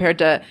intensive compared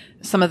to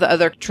some of the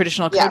other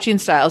traditional coaching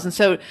styles. And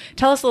so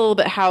tell us a little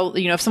bit how,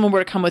 if someone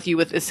were to come with you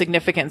with a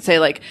significant, say,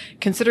 like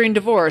considering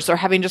divorce or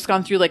having just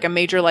gone through like a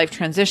major life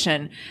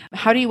transition,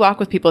 how do you walk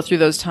with people through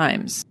those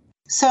times?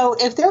 So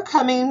if they're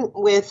coming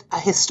with a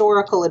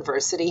historical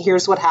adversity,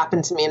 here's what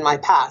happened to me in my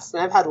past.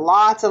 And I've had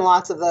lots and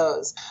lots of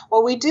those.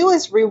 What we do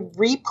is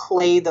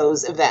replay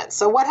those events.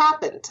 So what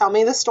happened? Tell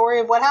me the story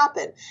of what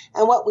happened.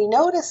 And what we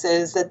notice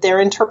is that their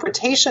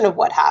interpretation of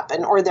what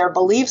happened or their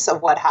beliefs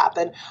of what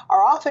happened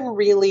are often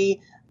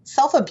really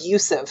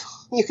self-abusive,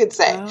 you could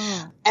say.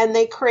 Oh. And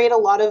they create a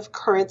lot of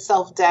current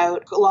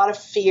self-doubt, a lot of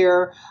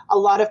fear, a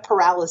lot of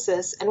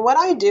paralysis. And what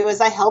I do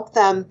is I help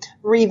them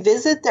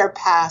revisit their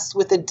past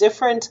with a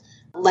different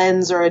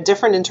lens or a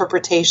different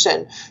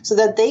interpretation so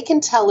that they can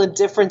tell a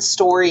different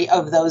story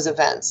of those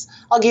events.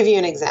 I'll give you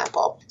an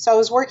example. So I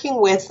was working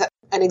with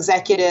an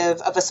executive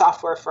of a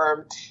software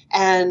firm,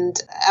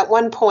 and at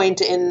one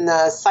point in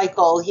the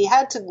cycle, he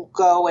had to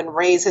go and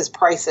raise his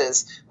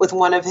prices with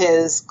one of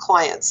his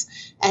clients.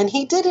 And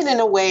he did it in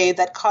a way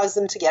that caused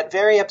them to get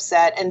very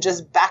upset and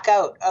just back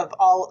out of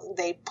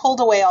they pulled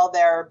away all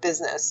their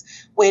business,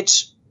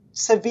 which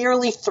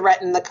severely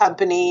threatened the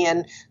company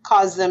and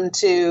caused them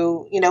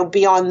to,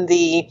 be on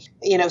the,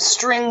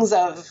 strings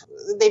of,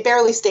 they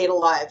barely stayed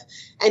alive.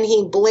 And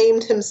he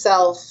blamed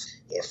himself.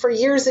 For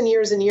years and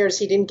years and years,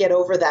 he didn't get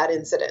over that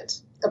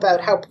incident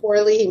about how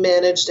poorly he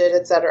managed it,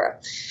 etc.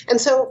 And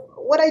so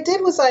what I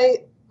did was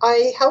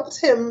I helped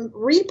him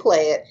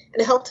replay it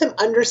and helped him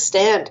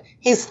understand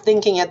his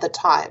thinking at the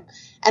time.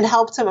 and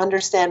helped him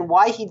understand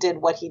why he did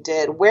what he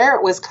did, where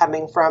it was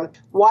coming from,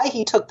 why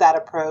he took that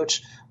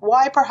approach,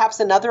 why perhaps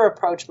another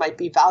approach might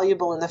be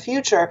valuable in the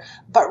future,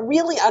 but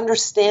really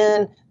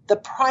understand the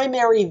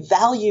primary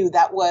value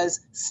that was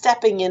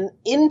stepping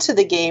into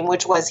the game,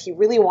 which was he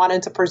really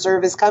wanted to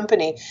preserve his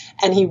company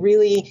and he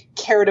really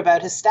cared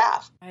about his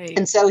staff. Right.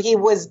 And so he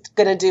was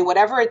going to do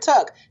whatever it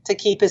took to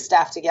keep his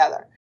staff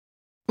together.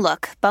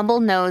 Look, Bumble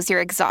knows you're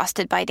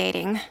exhausted by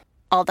dating.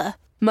 All the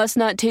must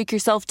not take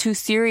yourself too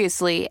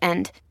seriously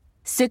and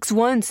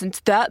 6'1"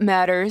 since that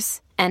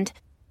matters. And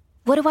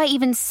what do I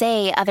even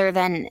say other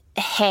than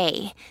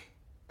hey?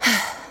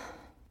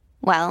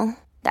 Well,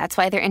 that's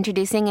why they're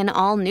introducing an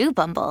all-new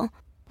Bumble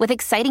with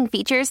exciting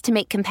features to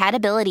make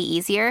compatibility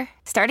easier,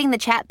 starting the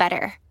chat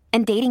better,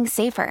 and dating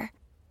safer.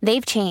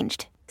 They've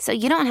changed, so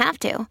you don't have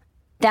to.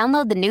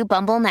 Download the new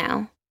Bumble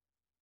now.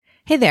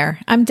 Hey there,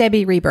 I'm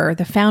Debbie Reber,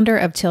 the founder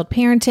of Tilt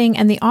Parenting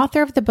and the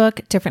author of the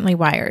book Differently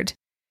Wired.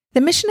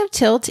 The mission of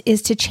Tilt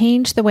is to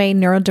change the way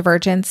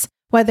neurodivergence,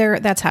 whether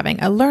that's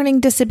having a learning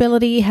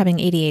disability, having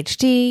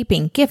ADHD,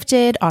 being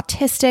gifted,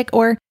 autistic,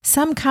 or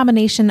some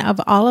combination of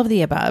all of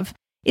the above,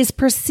 is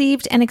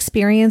perceived and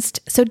experienced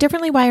so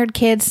differently wired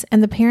kids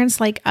and the parents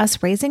like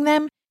us raising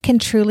them can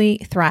truly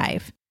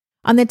thrive.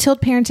 On the Tilt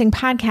Parenting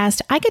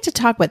podcast, I get to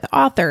talk with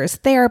authors,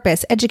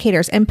 therapists,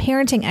 educators, and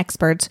parenting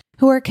experts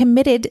who are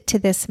committed to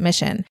this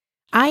mission.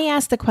 I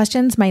ask the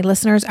questions my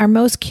listeners are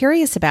most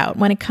curious about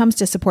when it comes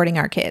to supporting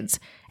our kids.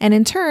 And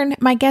in turn,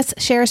 my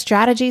guests share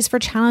strategies for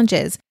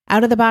challenges,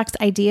 out-of-the-box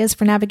ideas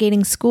for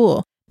navigating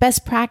school,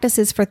 best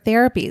practices for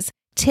therapies,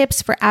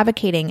 tips for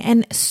advocating,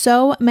 and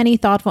so many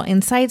thoughtful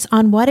insights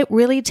on what it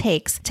really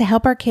takes to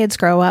help our kids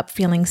grow up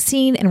feeling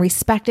seen and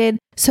respected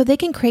so they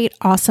can create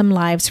awesome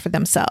lives for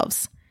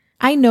themselves.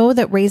 I know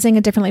that raising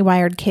a differently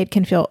wired kid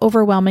can feel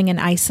overwhelming and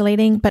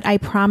isolating, but I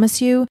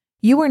promise you,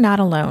 you are not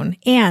alone,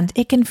 and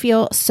it can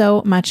feel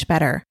so much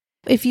better.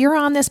 If you're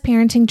on this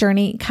parenting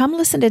journey, come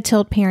listen to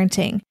Tilt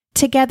Parenting.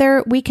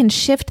 Together, we can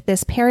shift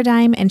this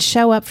paradigm and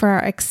show up for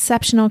our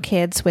exceptional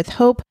kids with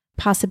hope,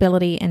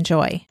 possibility, and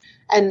joy.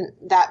 And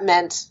that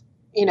meant,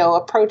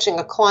 approaching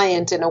a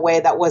client in a way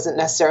that wasn't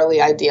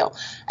necessarily ideal.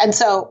 And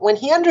so when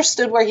he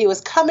understood where he was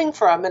coming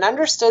from and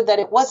understood that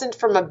it wasn't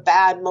from a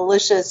bad,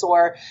 malicious,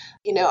 or,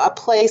 a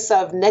place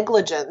of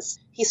negligence,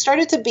 he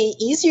started to be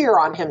easier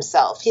on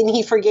himself. And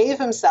he forgave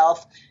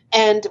himself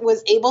and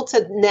was able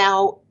to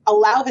now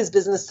allow his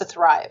business to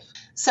thrive.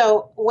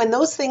 So when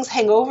those things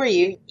hang over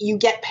you, you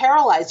get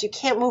paralyzed. You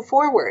can't move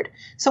forward.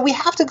 So we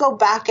have to go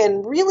back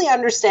and really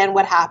understand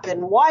what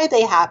happened, why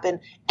they happened,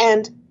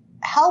 and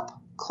help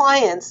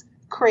clients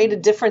create a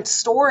different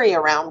story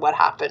around what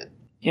happened.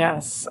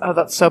 Yes. Oh,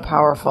 that's so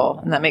powerful.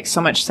 And that makes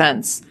so much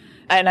sense.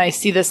 And I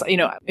see this,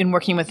 in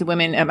working with the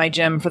women at my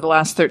gym for the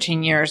last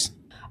 13 years,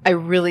 I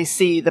really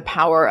see the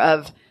power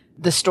of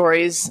the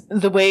stories,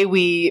 the way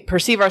we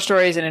perceive our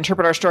stories and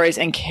interpret our stories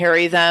and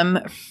carry them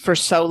for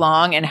so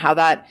long, and how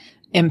that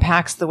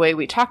impacts the way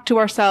we talk to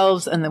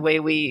ourselves and the way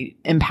we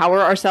empower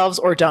ourselves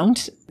or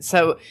don't.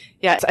 So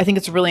yeah, I think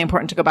it's really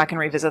important to go back and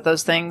revisit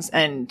those things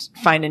and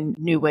find a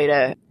new way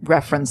to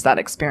reference that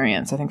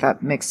experience. I think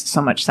that makes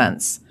so much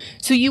sense.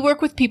 So you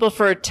work with people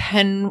for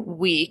 10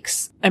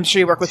 weeks. I'm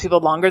sure you work with people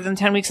longer than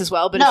 10 weeks as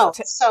well, but no.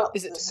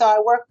 So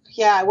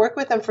I work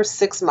with them for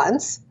 6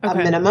 months, a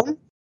minimum.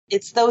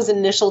 It's those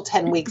initial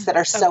 10 weeks that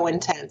are so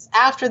intense.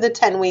 After the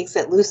 10 weeks,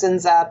 it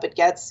loosens up. It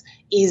gets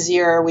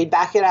easier. We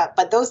back it up.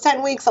 But those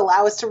 10 weeks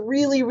allow us to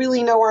really,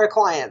 really know our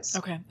clients.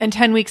 Okay. And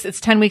 10 weeks, it's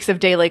 10 weeks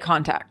of daily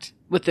contact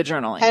with the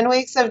journaling. 10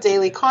 weeks of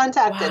daily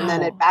contact, and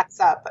then it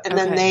backs up. And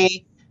then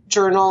they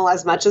journal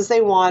as much as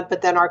they want,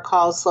 but then our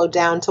calls slow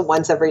down to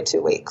once every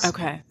 2 weeks.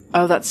 Okay.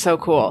 Oh, that's so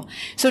cool.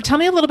 So tell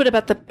me a little bit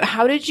about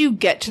how did you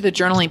get to the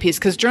journaling piece?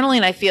 Because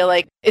journaling, I feel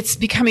like it's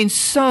becoming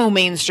so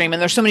mainstream,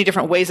 and there's so many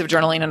different ways of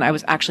journaling. And I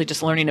was actually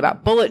just learning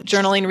about bullet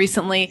journaling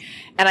recently,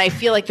 and I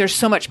feel like there's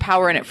so much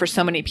power in it for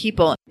so many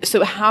people.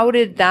 So how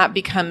did that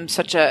become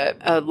such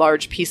a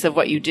large piece of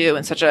what you do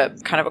and such a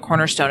kind of a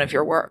cornerstone of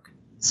your work?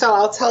 So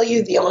I'll tell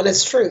you the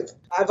honest truth.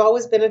 I've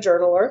always been a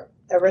journaler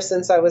ever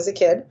since I was a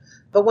kid.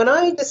 But when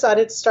I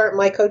decided to start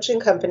my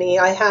coaching company,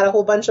 I had a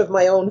whole bunch of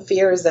my own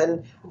fears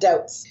and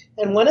doubts.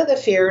 And one of the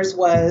fears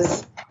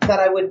was that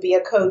I would be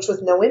a coach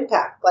with no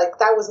impact. Like,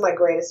 that was my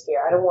greatest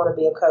fear. I don't want to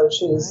be a coach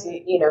who's,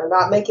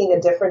 not making a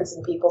difference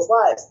in people's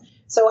lives.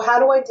 So how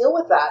do I deal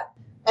with that?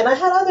 And I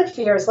had other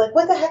fears, like,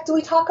 what the heck do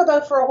we talk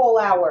about for a whole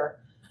hour?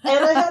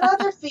 And I had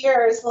other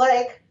fears,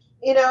 like,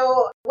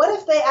 what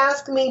if they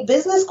ask me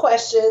business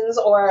questions?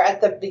 Or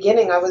at the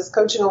beginning, I was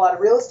coaching a lot of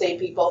real estate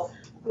people.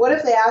 What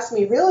if they ask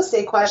me real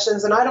estate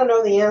questions and I don't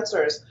know the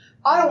answers?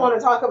 I don't want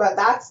to talk about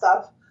that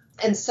stuff.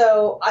 And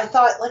so I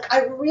thought,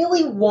 I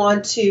really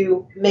want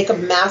to make a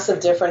massive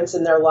difference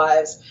in their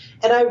lives.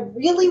 And I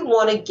really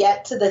want to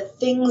get to the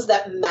things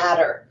that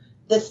matter,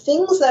 the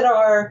things that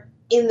are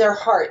in their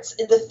hearts,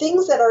 and the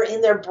things that are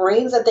in their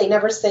brains that they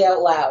never say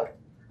out loud.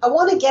 I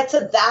want to get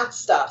to that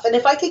stuff. And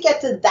if I could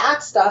get to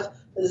that stuff,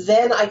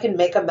 then I can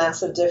make a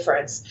massive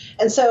difference.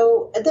 And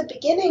so at the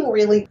beginning,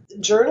 really,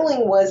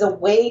 journaling was a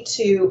way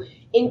to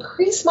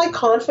increase my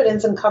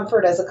confidence and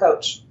comfort as a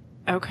coach.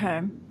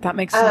 Okay. That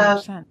makes so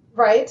much sense.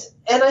 Right?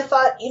 And I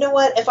thought, you know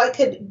what? If I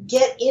could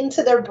get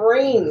into their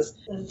brains,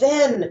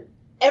 then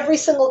every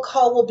single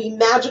call will be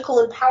magical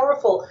and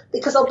powerful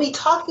because I'll be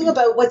talking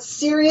about what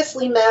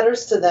seriously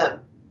matters to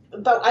them.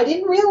 But I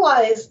didn't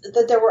realize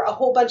that there were a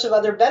whole bunch of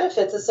other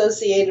benefits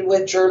associated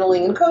with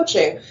journaling and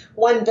coaching.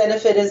 One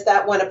benefit is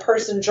that when a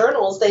person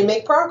journals, they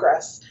make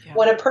progress. Yeah.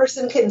 When a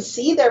person can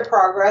see their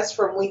progress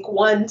from week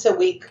 1 to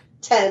week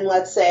 10,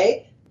 let's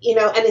say,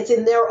 and it's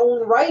in their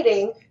own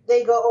writing,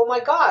 they go, oh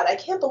my God, I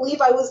can't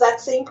believe I was that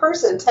same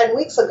person 10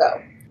 weeks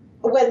ago.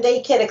 When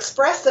they can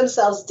express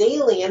themselves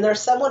daily and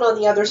there's someone on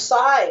the other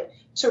side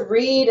to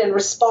read and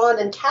respond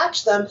and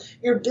catch them,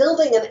 you're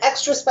building an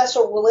extra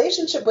special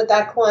relationship with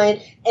that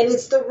client. And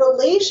it's the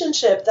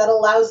relationship that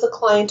allows the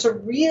client to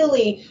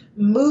really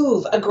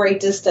move a great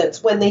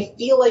distance when they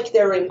feel like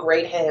they're in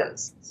great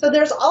hands. So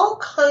there's all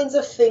kinds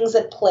of things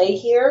at play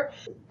here.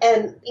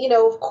 And,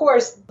 of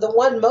course, the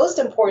one most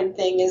important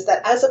thing is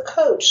that as a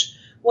coach,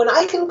 when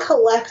I can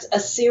collect a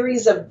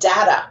series of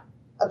data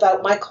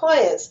about my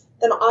clients,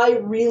 then I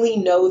really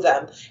know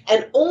them.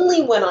 And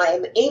only when I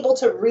am able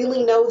to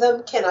really know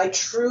them can I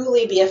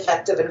truly be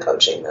effective in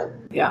coaching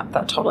them. Yeah,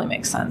 that totally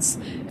makes sense.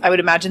 I would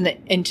imagine the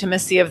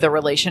intimacy of the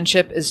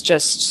relationship is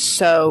just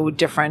so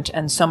different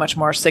and so much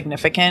more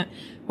significant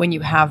when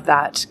you have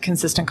that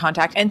consistent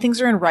contact. And things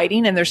are in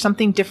writing, and there's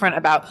something different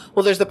about,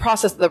 there's the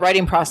process, the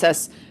writing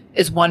process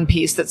is one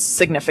piece that's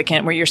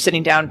significant where you're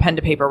sitting down pen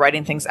to paper,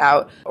 writing things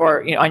out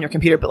or, on your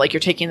computer, but like you're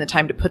taking the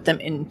time to put them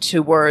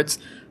into words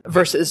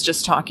versus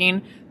just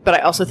talking. But I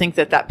also think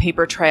that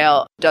paper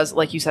trail does,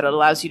 like you said, it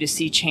allows you to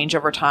see change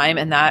over time.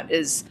 And that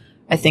is,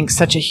 I think,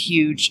 such a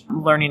huge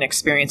learning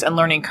experience and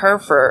learning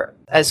curve for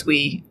as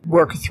we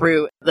work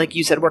through, like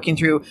you said, working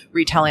through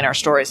retelling our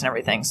stories and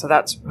everything. So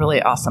that's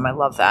really awesome. I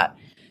love that.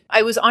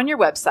 I was on your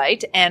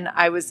website and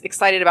I was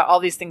excited about all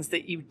these things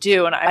that you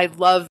do. And I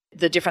love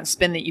the different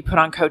spin that you put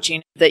on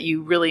coaching, that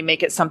you really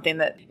make it something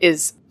that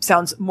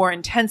sounds more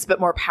intense, but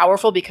more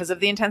powerful because of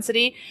the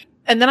intensity.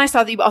 And then I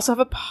saw that you also have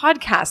a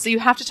podcast. So you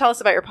have to tell us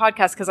about your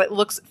podcast because it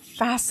looks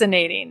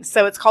fascinating.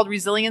 So it's called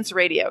Resilience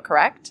Radio,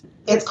 correct?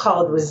 It's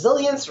called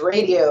Resilience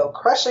Radio,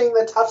 crushing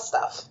the tough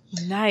stuff.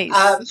 Nice.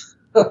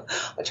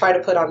 I try to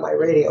put on my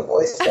radio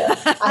voice there.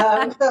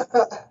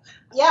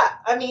 Yeah,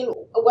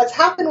 what's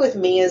happened with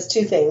me is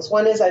two things.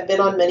 One is I've been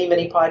on many,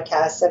 many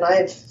podcasts, and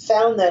I've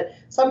found that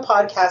some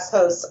podcast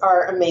hosts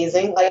are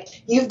amazing. Like,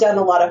 you've done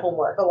a lot of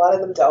homework. A lot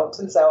of them don't,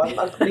 and so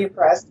I'm pretty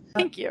impressed.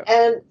 Thank you.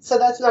 And so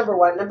that's number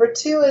one. Number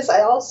two is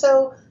I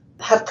also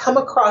have come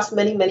across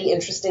many, many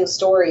interesting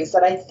stories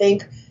that I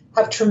think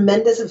have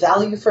tremendous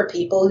value for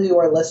people who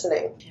are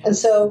listening. Yes. And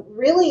so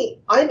really,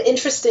 I'm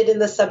interested in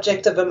the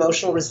subject of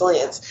emotional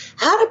resilience.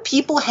 How do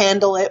people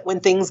handle it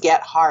when things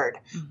get hard?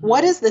 Mm-hmm.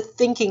 What is the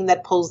thinking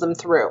that pulls them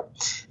through?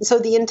 And so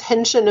the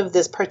intention of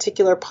this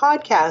particular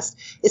podcast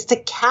is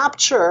to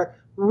capture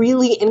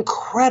really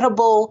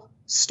incredible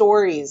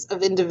stories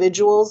of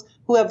individuals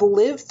who have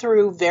lived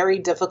through very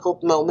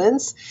difficult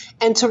moments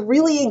and to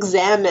really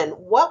examine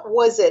what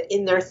was it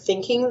in their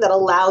thinking that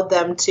allowed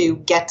them to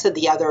get to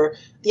the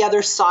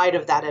other side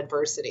of that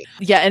adversity.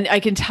 Yeah. And I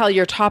can tell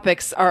your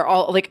topics are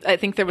all like, I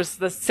think there was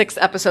the 6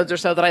 episodes or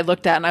so that I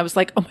looked at and I was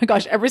like, oh my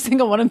gosh, every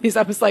single one of these,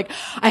 I was like,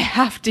 I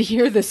have to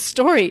hear this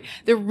story.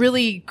 They're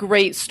really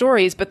great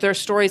stories, but they're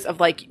stories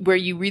of like where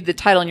you read the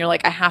title and you're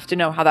like, I have to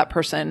know how that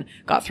person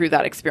got through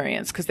that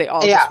experience because they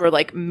all just were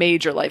like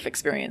major life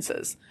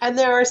experiences. And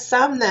there are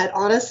some that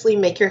honestly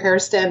make your hair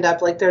stand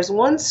up. Like there's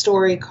one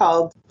story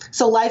called,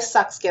 So Life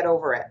Sucks, Get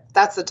Over It.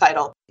 That's the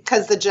title.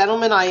 Because the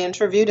gentleman I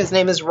interviewed, his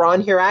name is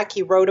Ron Hurak,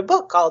 he wrote a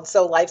book called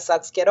So Life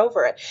Sucks, Get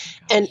Over It.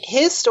 And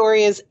his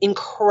story is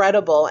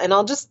incredible. And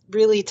I'll just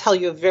really tell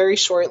you very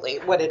shortly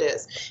what it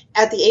is.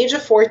 At the age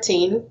of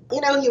 14,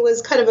 he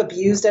was kind of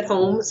abused at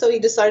home. So he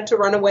decided to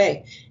run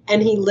away.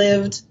 And he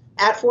lived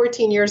at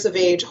 14 years of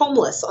age,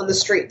 homeless on the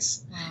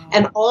streets. Wow.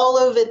 And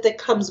all of it that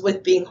comes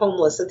with being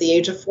homeless at the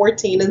age of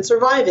 14 and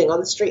surviving on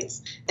the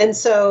streets. And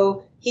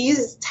so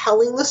he's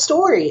telling the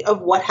story of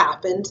what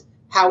happened,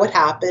 how it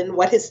happened,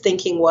 what his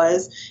thinking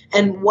was,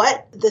 and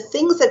what the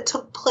things that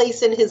took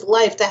place in his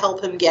life to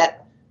help him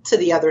get to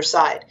the other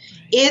side.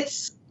 Right.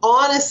 It's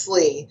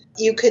honestly,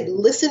 you could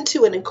listen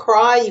to it and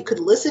cry. You could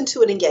listen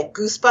to it and get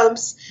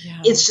goosebumps.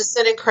 Yeah. It's just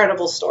an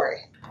incredible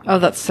story. Oh,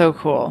 that's so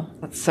cool.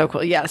 That's so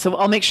cool. Yeah. So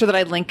I'll make sure that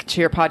I link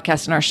to your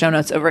podcast in our show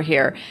notes over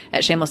here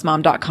at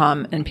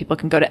shamelessmom.com, and people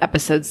can go to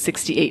episode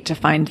 68 to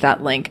find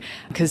that link.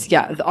 Because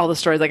all the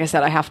stories, like I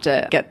said, I have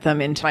to get them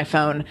into my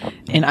phone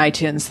in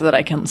iTunes so that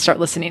I can start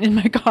listening in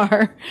my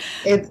car.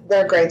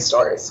 They're great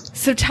stories.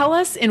 So tell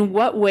us in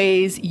what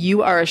ways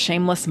you are a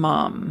shameless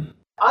mom.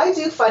 I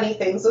do funny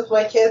things with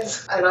my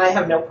kids, and I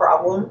have no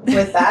problem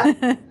with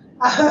that.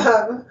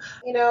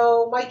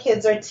 My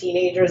kids are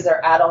teenagers,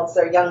 they're adults,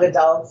 they're young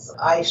adults.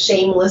 I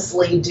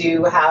shamelessly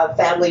do have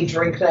family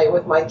drink night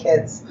with my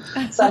kids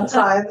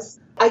sometimes.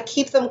 I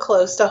keep them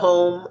close to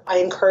home. I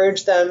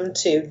encourage them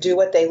to do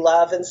what they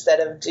love instead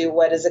of do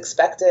what is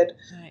expected.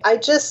 Right. I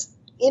just,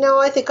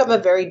 I think I'm a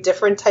very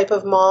different type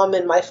of mom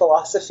in my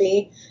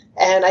philosophy.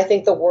 And I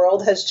think the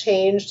world has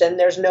changed and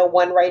there's no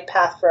one right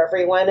path for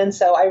everyone. And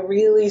so I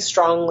really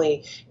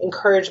strongly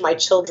encourage my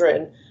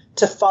children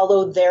to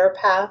follow their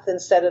path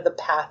instead of the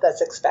path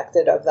that's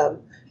expected of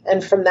them.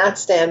 And from that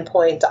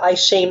standpoint, I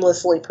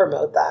shamelessly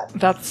promote that.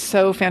 That's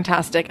so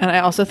fantastic. And I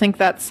also think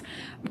that's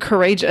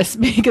courageous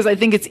because I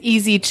think it's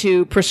easy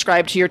to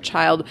prescribe to your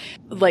child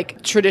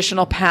like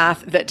traditional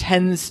path that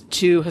tends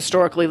to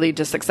historically lead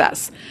to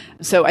success.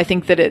 So I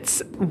think that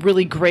it's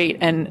really great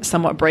and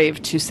somewhat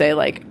brave to say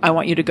like, I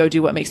want you to go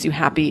do what makes you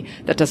happy.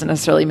 That doesn't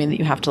necessarily mean that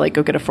you have to like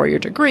go get a 4-year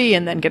degree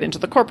and then get into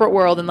the corporate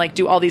world and like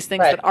do all these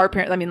things that our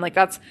parents, I mean, like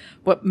that's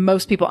what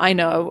most people I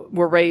know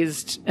were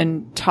raised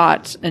and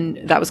taught.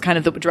 And that was kind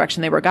of the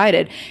direction they were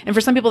guided. And for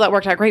some people that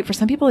worked out great. For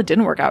some people, it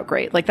didn't work out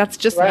great. Like that's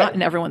just not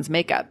in everyone's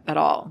makeup at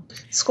all.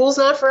 School's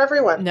not for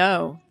everyone.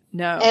 No.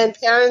 And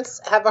parents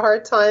have a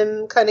hard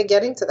time kind of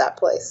getting to that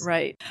place.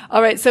 Right.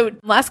 All right. So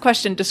last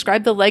question,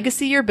 describe the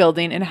legacy you're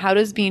building and how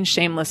does being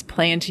shameless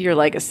play into your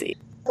legacy?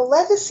 The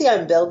legacy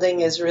I'm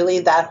building is really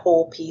that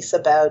whole piece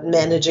about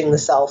managing the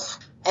self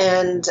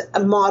and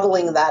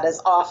modeling that as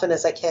often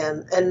as I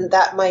can. And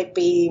that might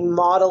be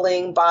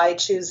modeling by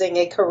choosing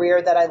a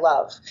career that I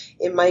love.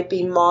 It might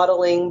be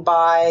modeling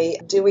by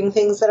doing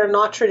things that are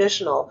not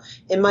traditional.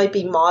 It might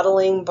be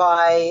modeling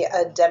by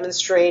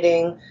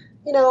demonstrating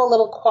a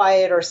little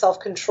quiet or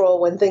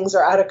self-control when things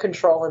are out of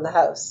control in the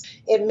house.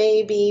 It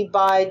may be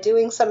by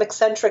doing some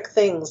eccentric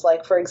things,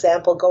 like, for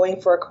example,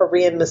 going for a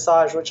Korean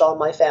massage, which all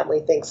my family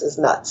thinks is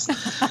nuts.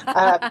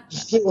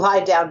 You lie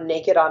down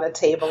naked on a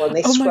table and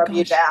they scrub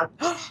you down.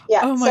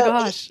 Yeah. Oh my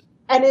gosh.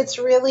 And it's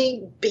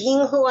really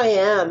being who I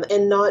am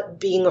and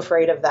not being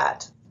afraid of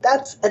that.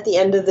 That's at the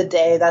end of the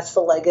day, that's the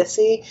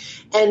legacy.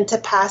 And to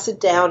pass it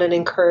down and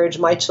encourage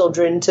my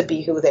children to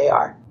be who they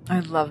are. I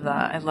love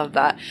that. I love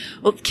that.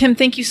 Well, Kim,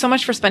 thank you so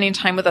much for spending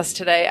time with us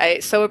today. I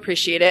so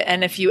appreciate it.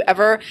 And if you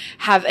ever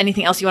have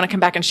anything else you want to come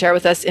back and share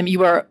with us,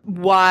 you are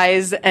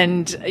wise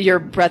and your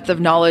breadth of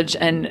knowledge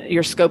and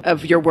your scope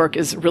of your work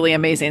is really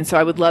amazing. So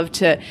I would love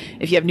to,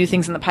 if you have new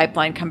things in the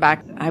pipeline, come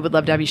back. I would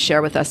love to have you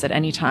share with us at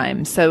any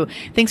time. So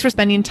thanks for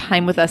spending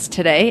time with us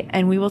today,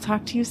 and we will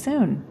talk to you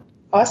soon.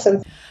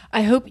 Awesome.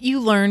 I hope you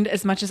learned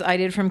as much as I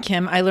did from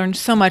Kim. I learned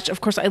so much.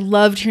 Of course, I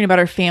loved hearing about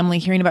her family,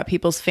 hearing about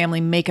people's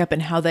family makeup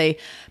and how they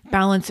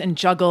balance and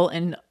juggle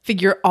and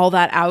figure all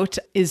that out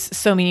is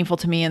so meaningful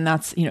to me. And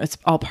that's, it's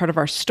all part of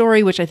our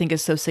story, which I think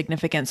is so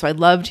significant. So I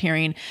loved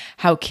hearing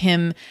how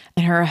Kim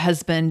and her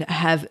husband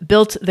have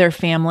built their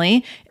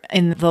family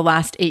in the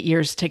last 8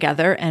 years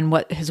together and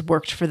what has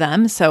worked for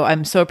them. So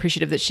I'm so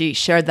appreciative that she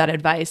shared that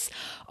advice.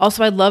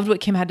 Also, I loved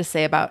what Kim had to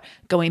say about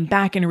going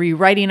back and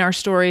rewriting our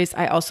stories.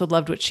 I also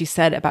loved what she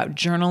said about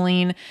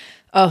journaling.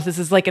 Oh, this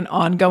is like an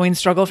ongoing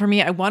struggle for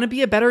me. I want to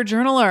be a better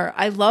journaler.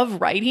 I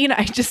love writing.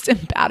 I just am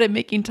bad at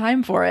making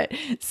time for it.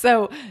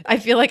 So I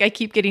feel like I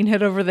keep getting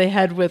hit over the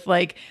head with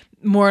like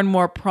more and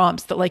more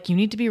prompts that like, you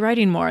need to be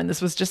writing more. And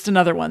this was just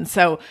another one.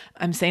 So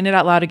I'm saying it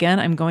out loud again.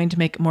 I'm going to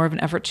make more of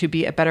an effort to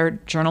be a better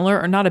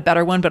journaler, or not a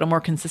better one, but a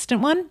more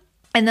consistent one.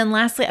 And then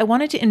lastly, I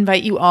wanted to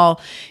invite you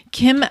all.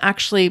 Kim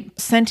actually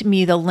sent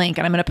me the link,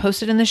 and I'm going to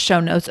post it in the show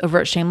notes over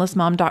at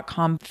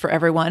shamelessmom.com for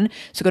everyone.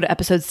 So go to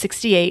episode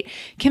 68.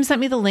 Kim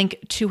sent me the link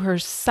to her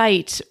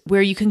site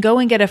where you can go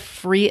and get a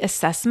free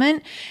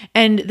assessment.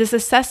 And this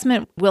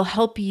assessment will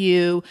help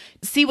you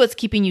see what's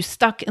keeping you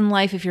stuck in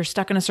life if you're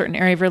stuck in a certain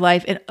area of your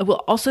life. It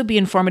will also be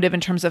informative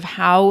in terms of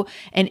how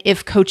and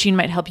if coaching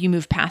might help you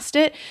move past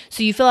it.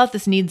 So you fill out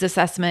this needs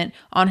assessment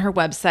on her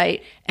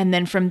website, and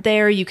then from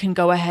there you can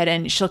go ahead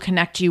and she'll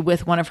connect you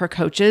with one of her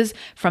coaches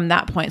from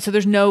that point. So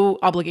there's no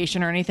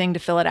obligation or anything to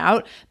fill it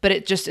out, but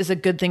it just is a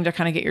good thing to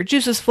kind of get your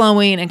juices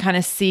flowing and kind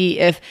of see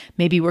if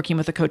maybe working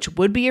with a coach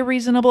would be a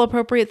reasonable,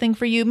 appropriate thing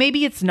for you.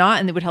 Maybe it's not,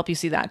 and it would help you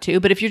see that too.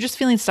 But if you're just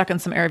feeling stuck in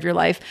some area of your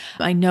life,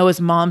 I know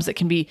as moms, it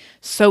can be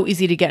so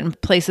easy to get in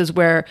places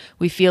where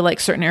we feel like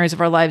certain areas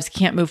of our lives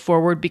can't move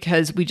forward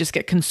because we just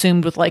get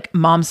consumed with like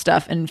mom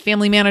stuff and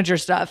family manager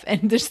stuff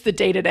and just the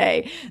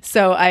day-to-day.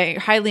 So I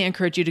highly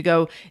encourage you to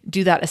go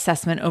do that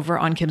assessment over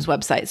on Kim's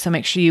website. So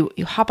make sure you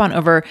hop on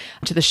over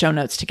to the show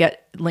notes to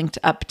get linked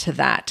up to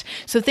that.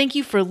 So thank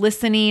you for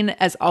listening.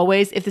 As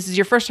always, if this is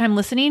your first time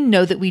listening,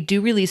 know that we do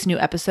release new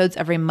episodes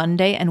every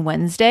Monday and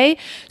Wednesday.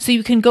 So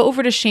you can go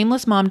over to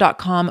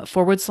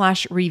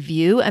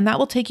shamelessmom.com/review, and that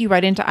will take you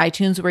right into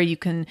iTunes where you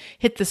can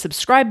hit the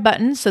subscribe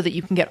button so that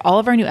you can get all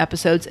of our new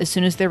episodes as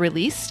soon as they're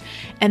released.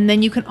 And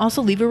then you can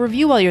also leave a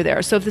review while you're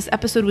there. So if this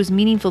episode was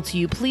meaningful to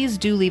you, please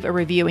do leave a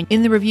review. And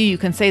in the review, you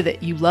can say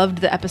that you loved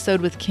the episode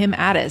with Kim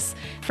Ades,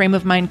 Frame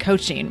of Mind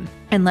Coaching,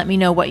 and let me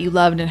know what you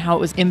loved and how it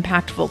was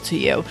impactful to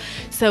you.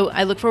 So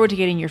I look forward to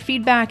getting your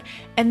feedback.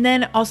 And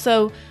then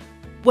also,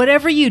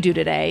 whatever you do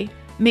today,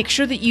 make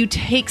sure that you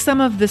take some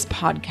of this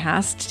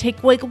podcast,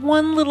 take like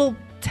one little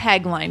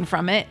tagline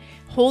from it,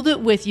 hold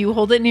it with you,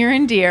 hold it near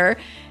and dear,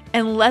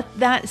 and let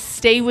that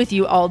stay with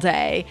you all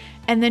day.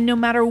 And then no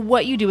matter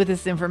what you do with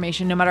this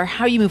information, no matter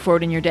how you move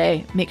forward in your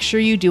day, make sure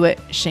you do it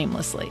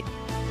shamelessly.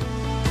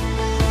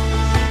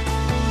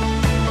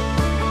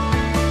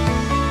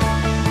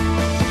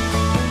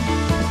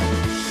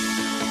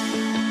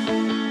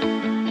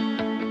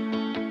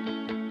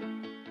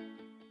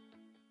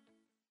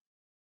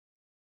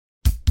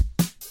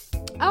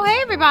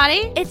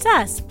 everybody. It's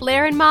us,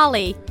 Blair and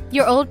Molly,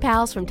 your old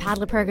pals from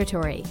Toddler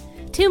Purgatory.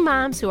 Two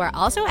moms who are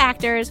also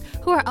actors,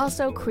 who are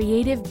also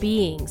creative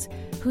beings,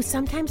 who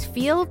sometimes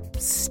feel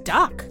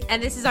stuck.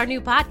 And this is our new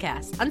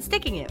podcast,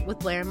 Unsticking It with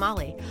Blair and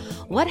Molly.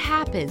 What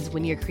happens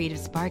when your creative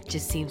spark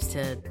just seems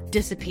to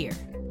disappear?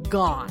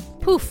 Gone.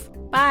 Poof.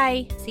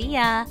 Bye. See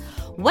ya.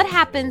 What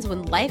happens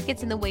when life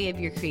gets in the way of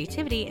your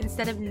creativity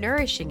instead of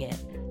nourishing it?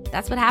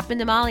 That's what happened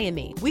to Molly and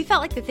me. We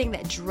felt like the thing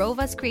that drove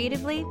us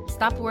creatively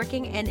stopped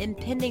working and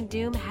impending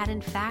doom had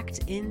in fact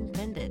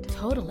impended.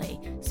 Totally.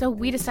 So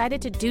we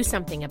decided to do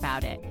something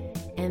about it.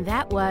 And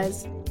that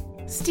was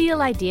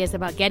steal ideas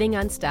about getting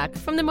unstuck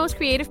from the most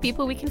creative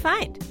people we can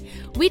find.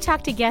 We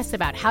talked to guests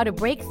about how to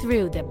break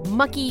through the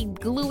mucky,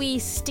 gluey,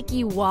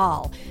 sticky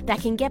wall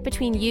that can get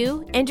between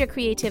you and your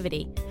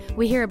creativity.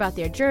 We hear about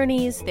their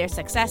journeys, their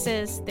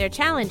successes, their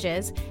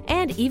challenges,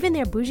 and even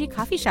their bougie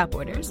coffee shop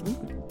orders.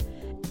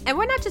 And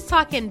we're not just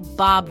talking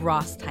Bob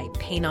Ross type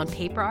paint on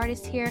paper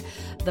artists here,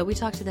 though we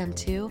talk to them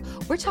too.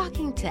 We're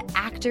talking to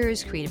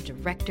actors, creative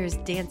directors,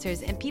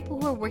 dancers, and people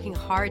who are working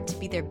hard to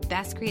be their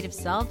best creative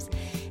selves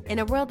in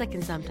a world that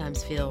can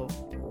sometimes feel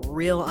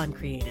real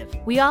uncreative.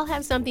 We all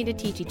have something to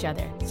teach each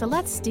other, so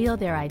let's steal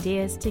their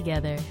ideas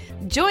together.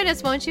 Join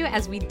us, won't you,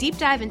 as we deep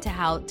dive into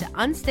how to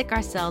unstick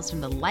ourselves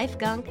from the life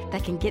gunk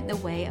that can get in the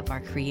way of our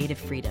creative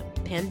freedom.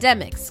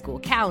 Pandemics, school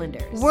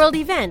calendars, world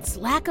events,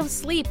 lack of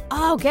sleep.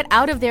 Oh, get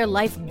out of their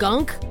life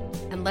gunk.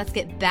 And let's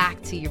get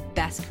back to your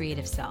best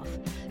creative self.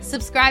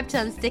 Subscribe to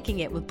Unsticking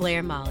It with Blair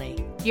and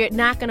Molly. You're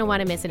not going to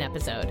want to miss an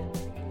episode.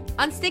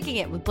 Unsticking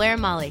It with Blair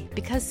and Molly,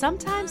 because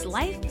sometimes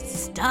life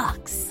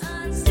sucks.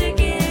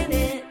 Unsticking.